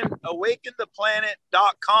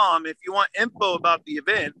awakentheplanet.com if you want info about the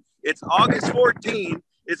event. It's August 14.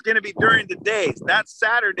 It's going to be during the day. That's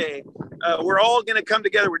Saturday. We're all going to come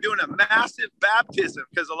together. We're doing a massive baptism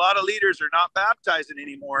because a lot of leaders are not baptizing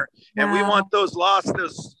anymore. And we want those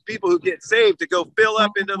people who get saved to go fill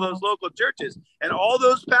up into those local churches. And all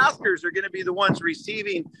those pastors are going to be the ones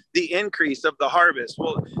receiving the increase of the harvest.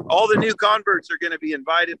 Well, all the new converts are going to be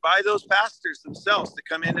invited by those pastors themselves to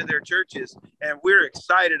come into their churches. And we're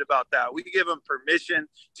excited about that. We give them permission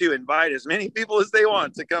to invite as many people as they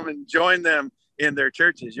want to come and join them in their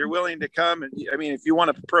churches. You're willing to come, and I mean, if you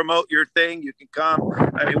want to promote your thing, you can come.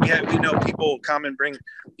 I mean, we know people will come and bring,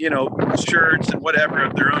 shirts and whatever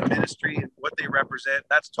of their own ministry and what they represent.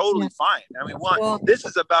 That's totally fine. I mean, this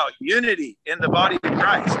is about unity in the body of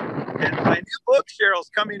Christ. And my new book, Cheryl's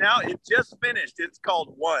coming out. It just finished. It's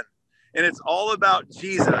called One, and it's all about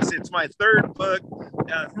Jesus. It's my third book.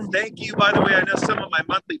 Thank you, by the way. I know some of my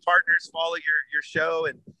monthly partners follow your show,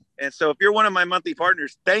 and so if you're one of my monthly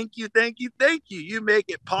partners, thank you, thank you, thank you. You make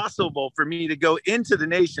it possible for me to go into the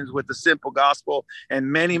nations with the simple gospel.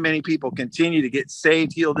 And many, many people continue to get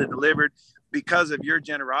saved, healed, and delivered because of your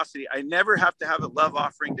generosity. I never have to have a love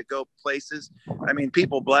offering to go places. I mean,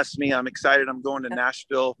 people bless me. I'm excited. I'm going to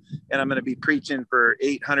Nashville, and I'm going to be preaching for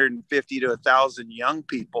 850 to 1,000 young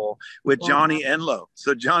people with Johnny Enlow.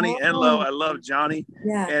 So Johnny Enlow, I love Johnny.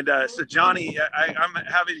 Yeah. And so Johnny, I'm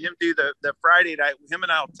having him do the Friday night. Him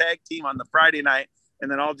and I'll tag team on the Friday night,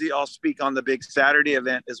 and then I'll speak on the big Saturday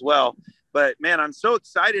event as well. But man, I'm so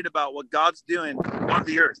excited about what God's doing on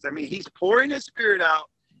the earth. I mean, he's pouring his spirit out.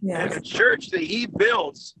 Yes. And the church that he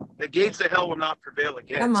builds, the gates of hell will not prevail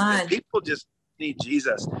against. Come on. And people just need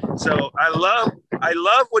Jesus. So I love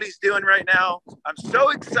what he's doing right now. I'm so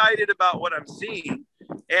excited about what I'm seeing.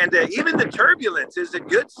 And even the turbulence is a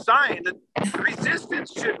good sign that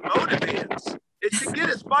resistance should motivate us. It should get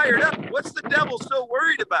us fired up. What's the devil so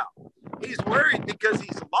worried about? He's worried because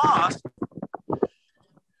he's lost.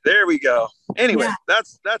 There we go. Anyway,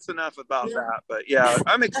 that's enough about that. But yeah,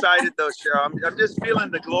 I'm excited though, Cheryl. I'm just feeling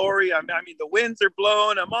the glory. I mean, the winds are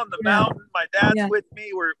blowing. I'm on the mountain. My dad's with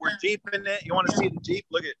me. We're jeeping it. You want to see the Jeep?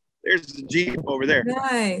 Look there's the Jeep over there.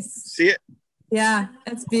 Nice. See it? Yeah,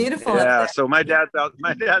 it's beautiful. Yeah. So my dad's out.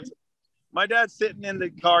 My dad's sitting in the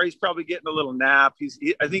car. He's probably getting a little nap.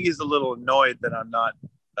 I think he's a little annoyed that I'm not,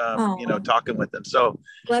 talking with him. So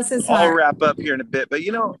bless his heart. I'll wrap up here in a bit. But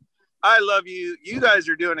I love you. You guys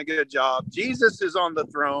are doing a good job. Jesus is on the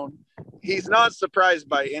throne. He's not surprised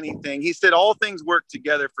by anything. He said all things work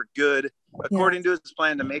together for good, according to his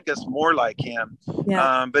plan to make us more like him.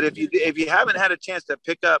 Yeah. But if you haven't had a chance to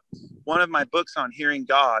pick up one of my books on hearing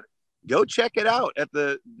God, go check it out at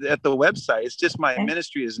the website. It's just my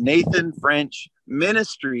ministry is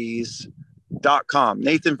NathanFrenchMinistries.com.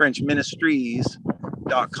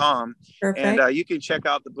 NathanFrenchMinistries.com. And you can check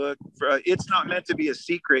out the book. It's Not Meant to Be a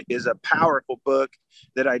Secret is a powerful book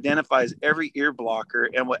that identifies every ear blocker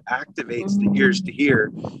and what activates the ears to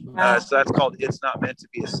hear. So that's called It's Not Meant to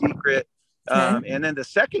Be a Secret. And then the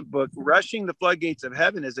second book, Rushing the Floodgates of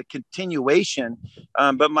Heaven, is a continuation.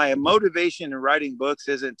 But my motivation in writing books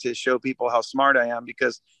isn't to show people how smart I am,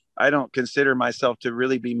 because I don't consider myself to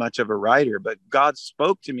really be much of a writer, but God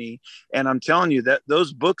spoke to me. And I'm telling you that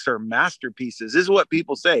those books are masterpieces. This is what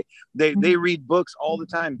people say. They read books all the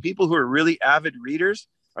time. People who are really avid readers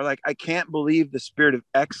are like, I can't believe the spirit of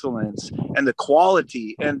excellence and the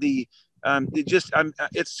quality and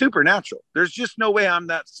it's supernatural. There's just no way I'm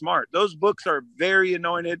that smart. Those books are very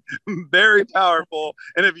anointed, very powerful.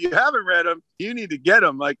 And if you haven't read them, you need to get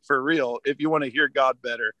them, like for real, if you want to hear God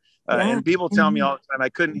better. And people tell me all the time, I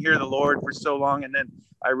couldn't hear the Lord for so long. And then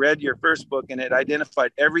I read your first book, and it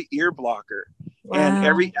identified every ear blocker and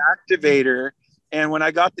every activator. And when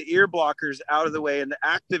I got the ear blockers out of the way and the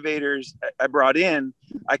activators I brought in,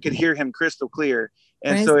 I could hear him crystal clear.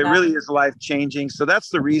 And Praise so it God. Really is life changing. So that's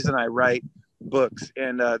the reason I write books.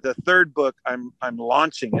 And the third book I'm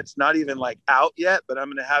launching. It's not even like out yet, but I'm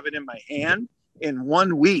going to have it in my hand in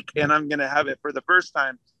 1 week. And I'm going to have it for the first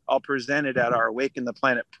time. I'll present it at our Awaken the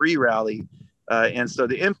Planet pre-rally. And so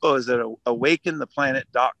the info is at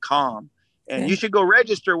awakentheplanet.com. And you should go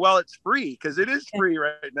register while it's free, because it is free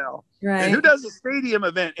right now. Right. And who does a stadium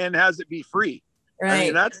event and has it be free? Right. I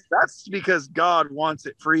mean, that's because God wants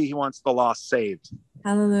it free. He wants the lost saved.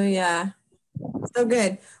 Hallelujah. So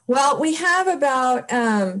good. Well, we have about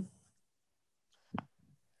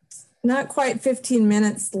not quite 15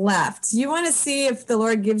 minutes left. You want to see if the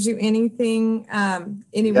Lord gives you anything,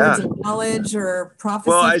 any words of knowledge or prophecy?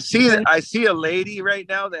 Well, I see a lady right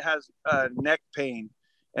now that has neck pain.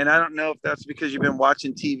 And I don't know if that's because you've been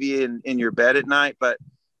watching TV in your bed at night, but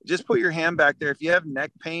just put your hand back there. If you have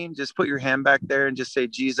neck pain, just put your hand back there and just say,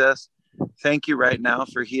 Jesus, thank you right now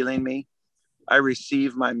for healing me. I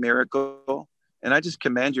receive my miracle. And I just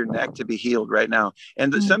command your neck to be healed right now.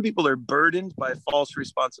 And some people are burdened by false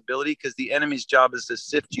responsibility, because the enemy's job is to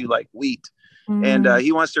sift you like wheat. And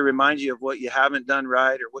he wants to remind you of what you haven't done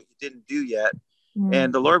right or what you didn't do yet.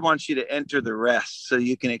 And the Lord wants you to enter the rest so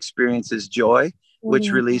you can experience his joy, which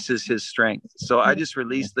releases his strength. So I just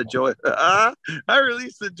release the joy. I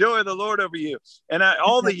release the joy of the Lord over you. And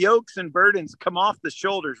all the yokes and burdens come off the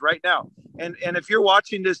shoulders right now. And if you're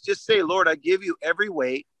watching this, just say, Lord, I give you every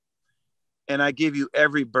weight and I give you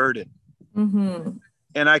every burden. And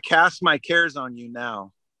I cast my cares on you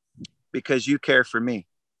now because you care for me.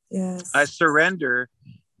 Yes. I surrender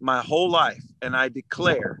my whole life and I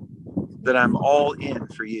declare that I'm all in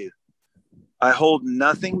for you. I hold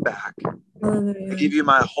nothing back. I give you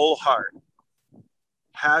my whole heart.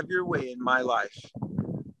 Have your way in my life.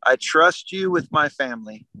 I trust you with my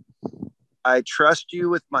family. I trust you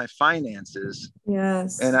with my finances.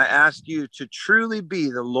 Yes. And I ask you to truly be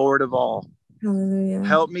the Lord of all. Hallelujah.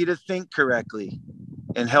 Help me to think correctly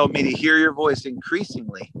and help me to hear your voice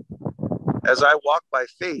increasingly as I walk by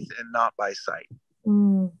faith and not by sight.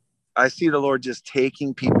 I see the Lord just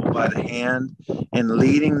taking people by the hand and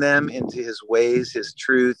leading them into his ways, his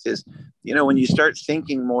truth, when you start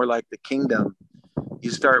thinking more like the kingdom,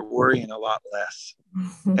 you start worrying a lot less.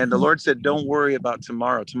 And the Lord said, don't worry about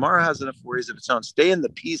tomorrow. Tomorrow has enough worries of its own. Stay in the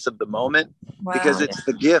peace of the moment because it's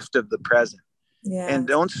the gift of the present. And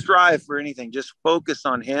don't strive for anything. Just focus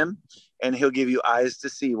on him and he'll give you eyes to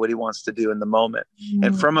see what he wants to do in the moment.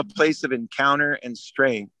 And from a place of encounter and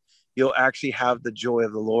strength, you'll actually have the joy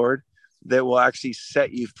of the Lord that will actually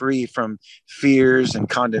set you free from fears and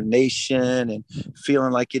condemnation and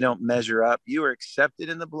feeling like you don't measure up. You are accepted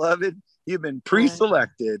in the beloved. You've been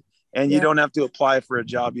pre-selected. And you don't have to apply for a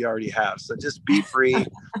job you already have. So just be free.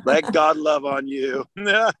 Let God love on you.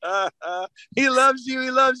 He loves you. He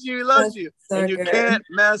loves you. He loves you. So and you can't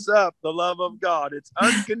mess up the love of God. It's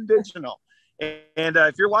unconditional. And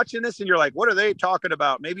if you're watching this and you're like, what are they talking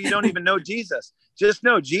about? Maybe you don't even know Jesus. Just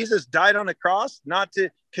know Jesus died on the cross, not to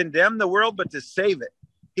condemn the world, but to save it.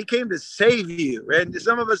 He came to save you. And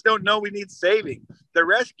some of us don't know we need saving. The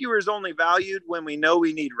rescuer is only valued when we know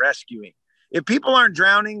we need rescuing. If people aren't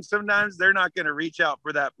drowning, sometimes they're not going to reach out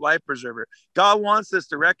for that life preserver. God wants us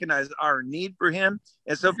to recognize our need for him.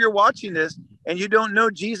 And so if you're watching this and you don't know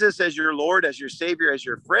Jesus as your Lord, as your Savior, as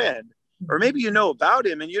your friend, or maybe you know about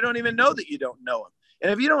him and you don't even know that you don't know him.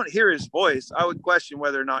 And if you don't hear his voice, I would question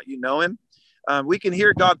whether or not you know him. We can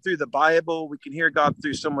hear God through the Bible. We can hear God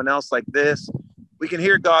through someone else like this. We can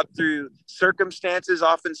hear God through circumstances,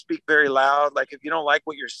 often speak very loud. Like if you don't like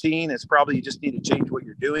what you're seeing, it's probably you just need to change what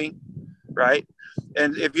you're doing. Right.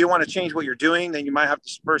 And if you want to change what you're doing, then you might have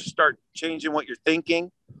to first start changing what you're thinking.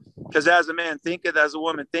 Because as a man thinketh, as a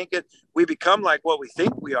woman thinketh, we become like what we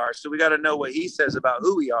think we are. So we got to know what he says about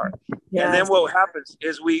who we are. Yes. And then what happens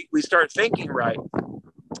is we start thinking right.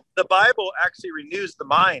 The Bible actually renews the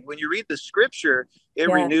mind. When you read the scripture, it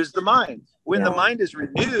renews the mind. When the mind is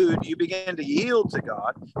renewed, you begin to yield to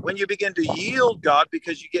God. When you begin to yield God,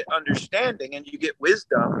 because you get understanding and you get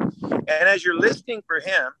wisdom. And as you're listening for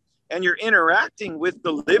him, and you're interacting with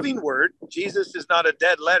the living word. Jesus is not a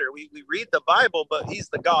dead letter. We read the Bible, but he's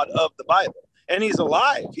the God of the Bible. And he's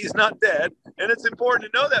alive. He's not dead. And it's important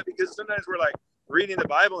to know that because sometimes we're like reading the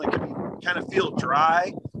Bible and can kind of feel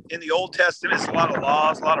dry. In the Old Testament, it's a lot of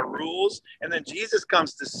laws, a lot of rules. And then Jesus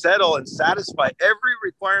comes to settle and satisfy every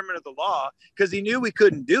requirement of the law because he knew we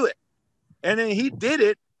couldn't do it. And then he did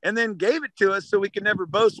it and then gave it to us so we can never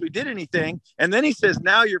boast we did anything. And then he says,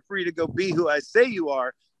 now you're free to go be who I say you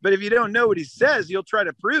are. But if you don't know what he says, you'll try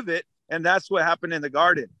to prove it. And that's what happened in the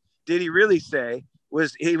garden. Did he really say?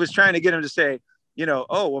 He was trying to get him to say,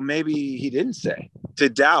 oh, well, maybe he didn't say, to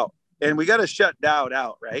doubt. And we got to shut doubt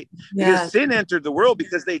out, right? Because sin entered the world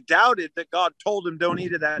because they doubted that God told them don't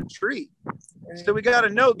eat of that tree. Right. So we got to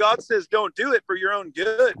know God says don't do it for your own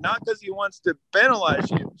good, not because he wants to penalize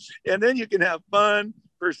you. And then you can have fun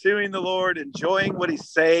pursuing the Lord, enjoying what he's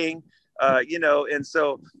saying. And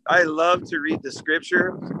so I love to read the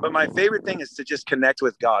scripture, but my favorite thing is to just connect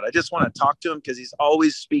with God. I just want to talk to him because he's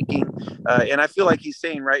always speaking. And I feel like he's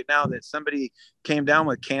saying right now that somebody came down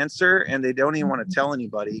with cancer and they don't even want to tell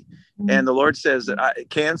anybody. And the Lord says that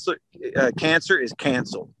cancer is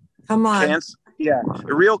canceled. Come on. Cancer. Yeah,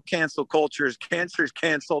 the real cancel culture is cancer is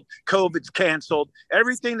canceled. COVID's canceled.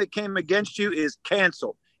 Everything that came against you is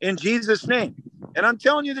canceled in Jesus' name. And I'm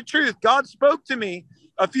telling you the truth. God spoke to me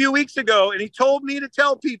a few weeks ago, and he told me to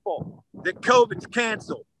tell people that COVID's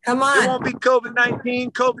canceled. Come on. There won't be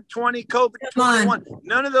COVID-19, COVID-20, COVID-21.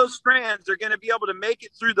 None of those strands are going to be able to make it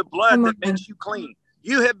through the blood that makes you clean.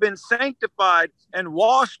 You have been sanctified and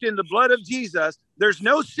washed in the blood of Jesus. There's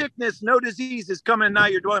no sickness, no disease is coming nigh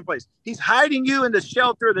your dwelling place. He's hiding you in the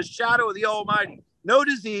shelter of the shadow of the Almighty. No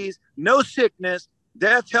disease, no sickness,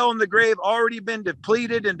 death, hell, and the grave already been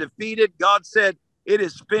depleted and defeated. God said, it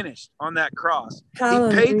is finished on that cross.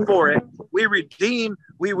 Hallelujah. He paid for it. We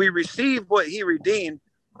receive what he redeemed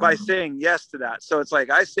by saying yes to that. So it's like,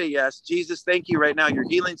 I say yes. Jesus, thank you right now. You're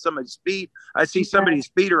healing somebody's feet. I see somebody's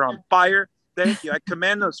feet are on fire. Thank you. I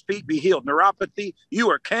command those feet be healed. Neuropathy, you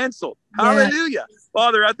are canceled. Hallelujah. Yes.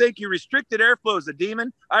 Father, I thank you. Restricted airflow is a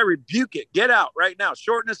demon. I rebuke it. Get out right now.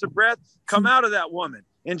 Shortness of breath, come out of that woman.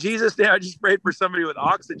 In Jesus' name, I just prayed for somebody with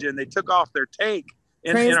oxygen. They took off their tank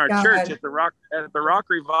in our church at the Rock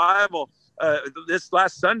Revival this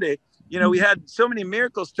last Sunday. We had so many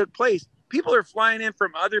miracles took place. People are flying in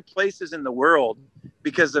from other places in the world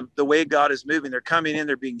because of the way God is moving. They're coming in,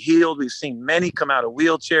 they're being healed. We've seen many come out of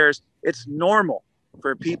wheelchairs. It's normal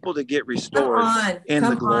for people to get restored in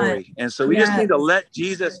the glory. And so we just need to let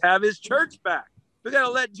Jesus have his church back. We got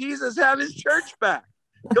to let Jesus have his church back.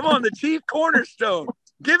 Come on, the chief cornerstone.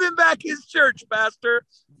 Give him back his church, Pastor.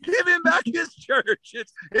 Give him back his church.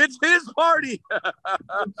 It's his party.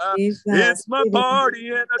 It's my party,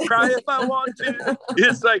 and I cry if I want to.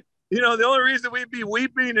 It's like, the only reason we'd be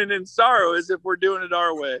weeping and in sorrow is if we're doing it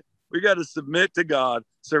our way. We got to submit to God,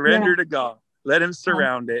 surrender to God, let him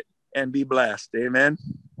surround it, and be blessed. Amen.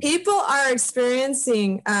 People are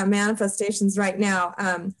experiencing manifestations right now.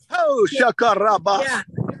 Shakaraba. Yeah.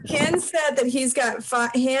 Ken said that he's got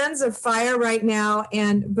hands of fire right now,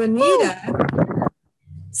 and Bonita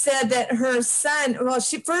said that her son,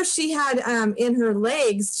 she had in her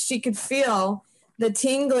legs, she could feel the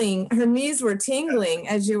tingling. Her knees were tingling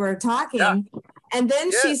as you were talking. Yeah. And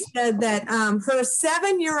then she said that her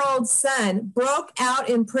 7-year-old son broke out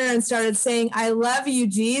in prayer and started saying, I love you,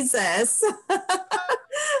 Jesus.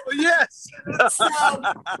 Yes. So,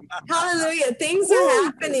 hallelujah. Things are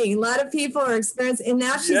happening. A lot of people are experiencing. And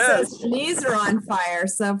now she says her knees are on fire.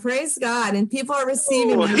 So praise God. And people are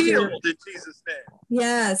receiving healed in Jesus' name.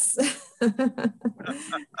 Yes.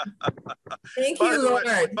 Thank you, Lord.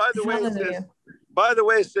 By the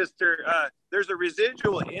way, sister, there's a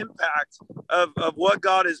residual impact of what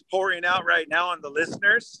God is pouring out right now on the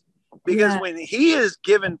listeners. Because when he is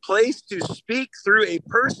given place to speak through a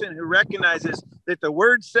person who recognizes that the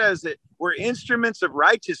word says that we're instruments of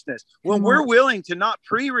righteousness, when we're willing to not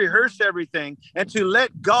pre-rehearse everything and to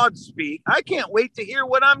let God speak, I can't wait to hear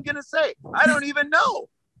what I'm going to say. I don't even know.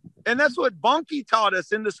 And that's what Bonnke taught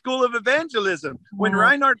us in the School of Evangelism. When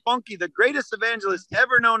Reinhard Bonnke, the greatest evangelist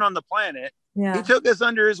ever known on the planet, he took us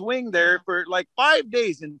under his wing there for like 5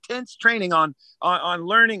 days, intense training on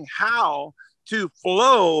learning how to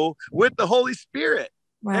flow with the Holy Spirit.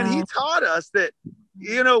 And he taught us that,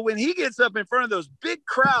 when he gets up in front of those big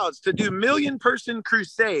crowds to do 1,000,000-person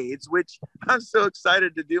crusades, which I'm so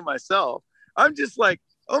excited to do myself, I'm just like,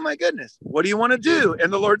 oh my goodness, what do you want to do?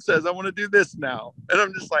 And the Lord says, I want to do this now. And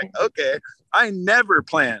I'm just like, okay, I never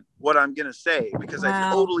plan what I'm going to say because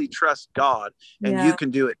I totally trust God, and you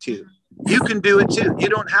can do it too. You can do it too. You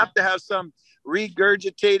don't have to have some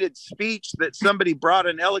regurgitated speech that somebody brought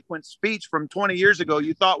an eloquent speech from 20 years ago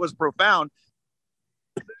you thought was profound.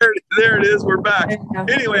 There it is. We're back.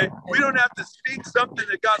 Anyway, we don't have to speak something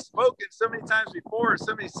that got spoken so many times before, or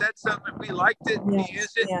somebody said something, we liked it, we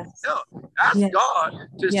used it. No, ask God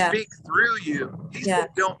to speak through you. He said,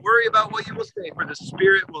 don't worry about what you will say, for the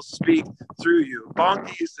Spirit will speak through you.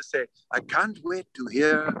 Bonnke used to say, I can't wait to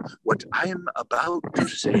hear what I am about to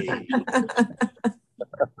say.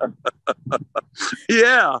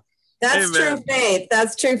 Yeah. That's Amen. True faith.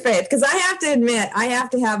 That's true faith. Because I have to admit, I have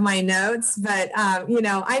to have my notes, but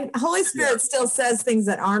Holy Spirit still says things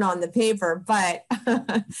that aren't on the paper, but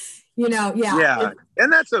and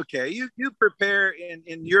that's okay. You prepare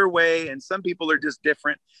in your way, and some people are just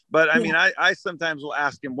different. But I mean, I sometimes will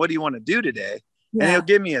ask him, what do you want to do today? And he'll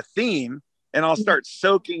give me a theme. and I'll start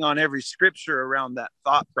soaking on every scripture around that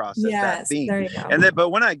thought process, that theme. There you go. And then, but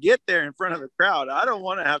when I get there in front of the crowd, I don't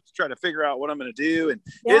want to have to try to figure out what I'm going to do. And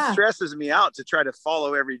it stresses me out to try to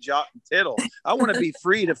follow every jot and tittle. I want to be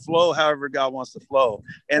free to flow however God wants to flow.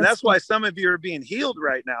 And that's why some of you are being healed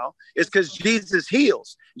right now, is because Jesus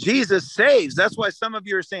heals. Jesus saves. That's why some of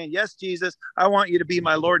you are saying, yes, Jesus, I want you to be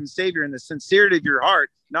my Lord and Savior. And the sincerity of your heart,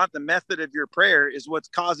 not the method of your prayer, is what's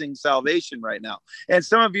causing salvation right now. And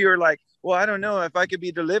some of you are like, well, I don't know if I could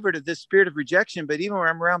be delivered of this spirit of rejection, but even when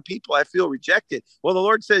I'm around people, I feel rejected. Well, the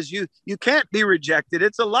Lord says you can't be rejected.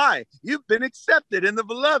 It's a lie. You've been accepted in the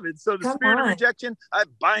beloved. So the spirit of rejection, I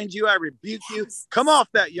bind you. I rebuke you. Come off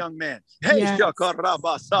that young man. Hey,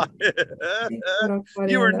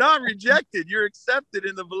 you are not rejected. You're accepted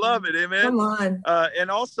in the beloved. Amen. Come on.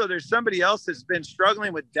 And also there's somebody else that's been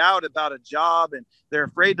struggling with doubt about a job, and they're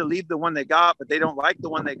afraid to leave the one they got, but they don't like the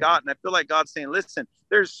one they got. And I feel like God's saying, listen,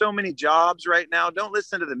 there's so many jobs right now. Don't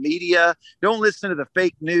listen to the media. Don't listen to the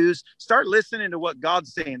fake news. Start listening to what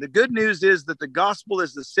God's saying. The good news is that the gospel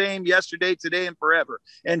is the same yesterday, today, and forever.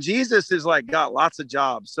 And Jesus is like got lots of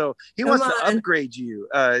jobs. So he wants to upgrade you.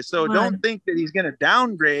 So don't think that he's going to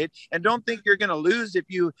downgrade, and don't think you're going to lose if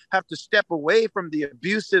you have to step away from the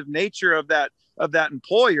abusive nature of that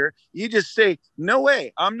employer. You just say, no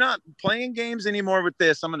way, I'm not playing games anymore with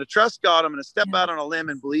this. I'm going to trust God. I'm going to step out on a limb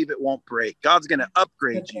and believe it won't break. God's going to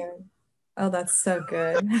upgrade you. Oh, that's so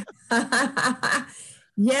good.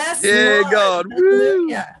 Yes. Yeah, Lord. God.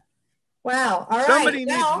 Hallelujah. Wow. All right. Somebody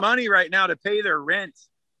needs money right now to pay their rent.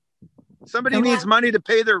 Somebody needs money to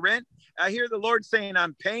pay their rent. I hear the Lord saying,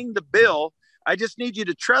 I'm paying the bill. I just need you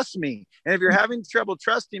to trust me. And if you're having trouble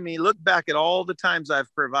trusting me, look back at all the times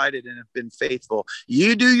I've provided and have been faithful.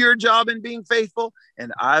 You do your job in being faithful,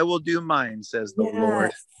 and I will do mine, says the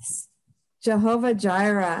Lord. Jehovah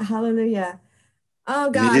Jireh. Hallelujah.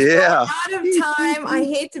 Oh, gosh. Yeah. We're out of time. I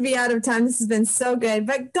hate to be out of time. This has been so good.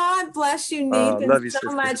 But God bless you, Nathan, love you, so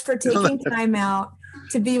sister. much for taking time out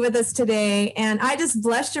to be with us today. And I just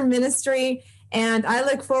bless your ministry. And I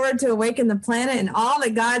look forward to Awaken the Planet and all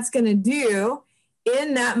that God's going to do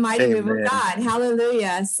in that mighty move of God.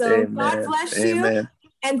 Hallelujah. So God bless you.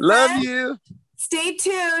 And love friends, you. Stay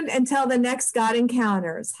tuned until the next God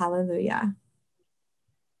Encounters. Hallelujah.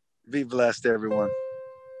 Be blessed, everyone.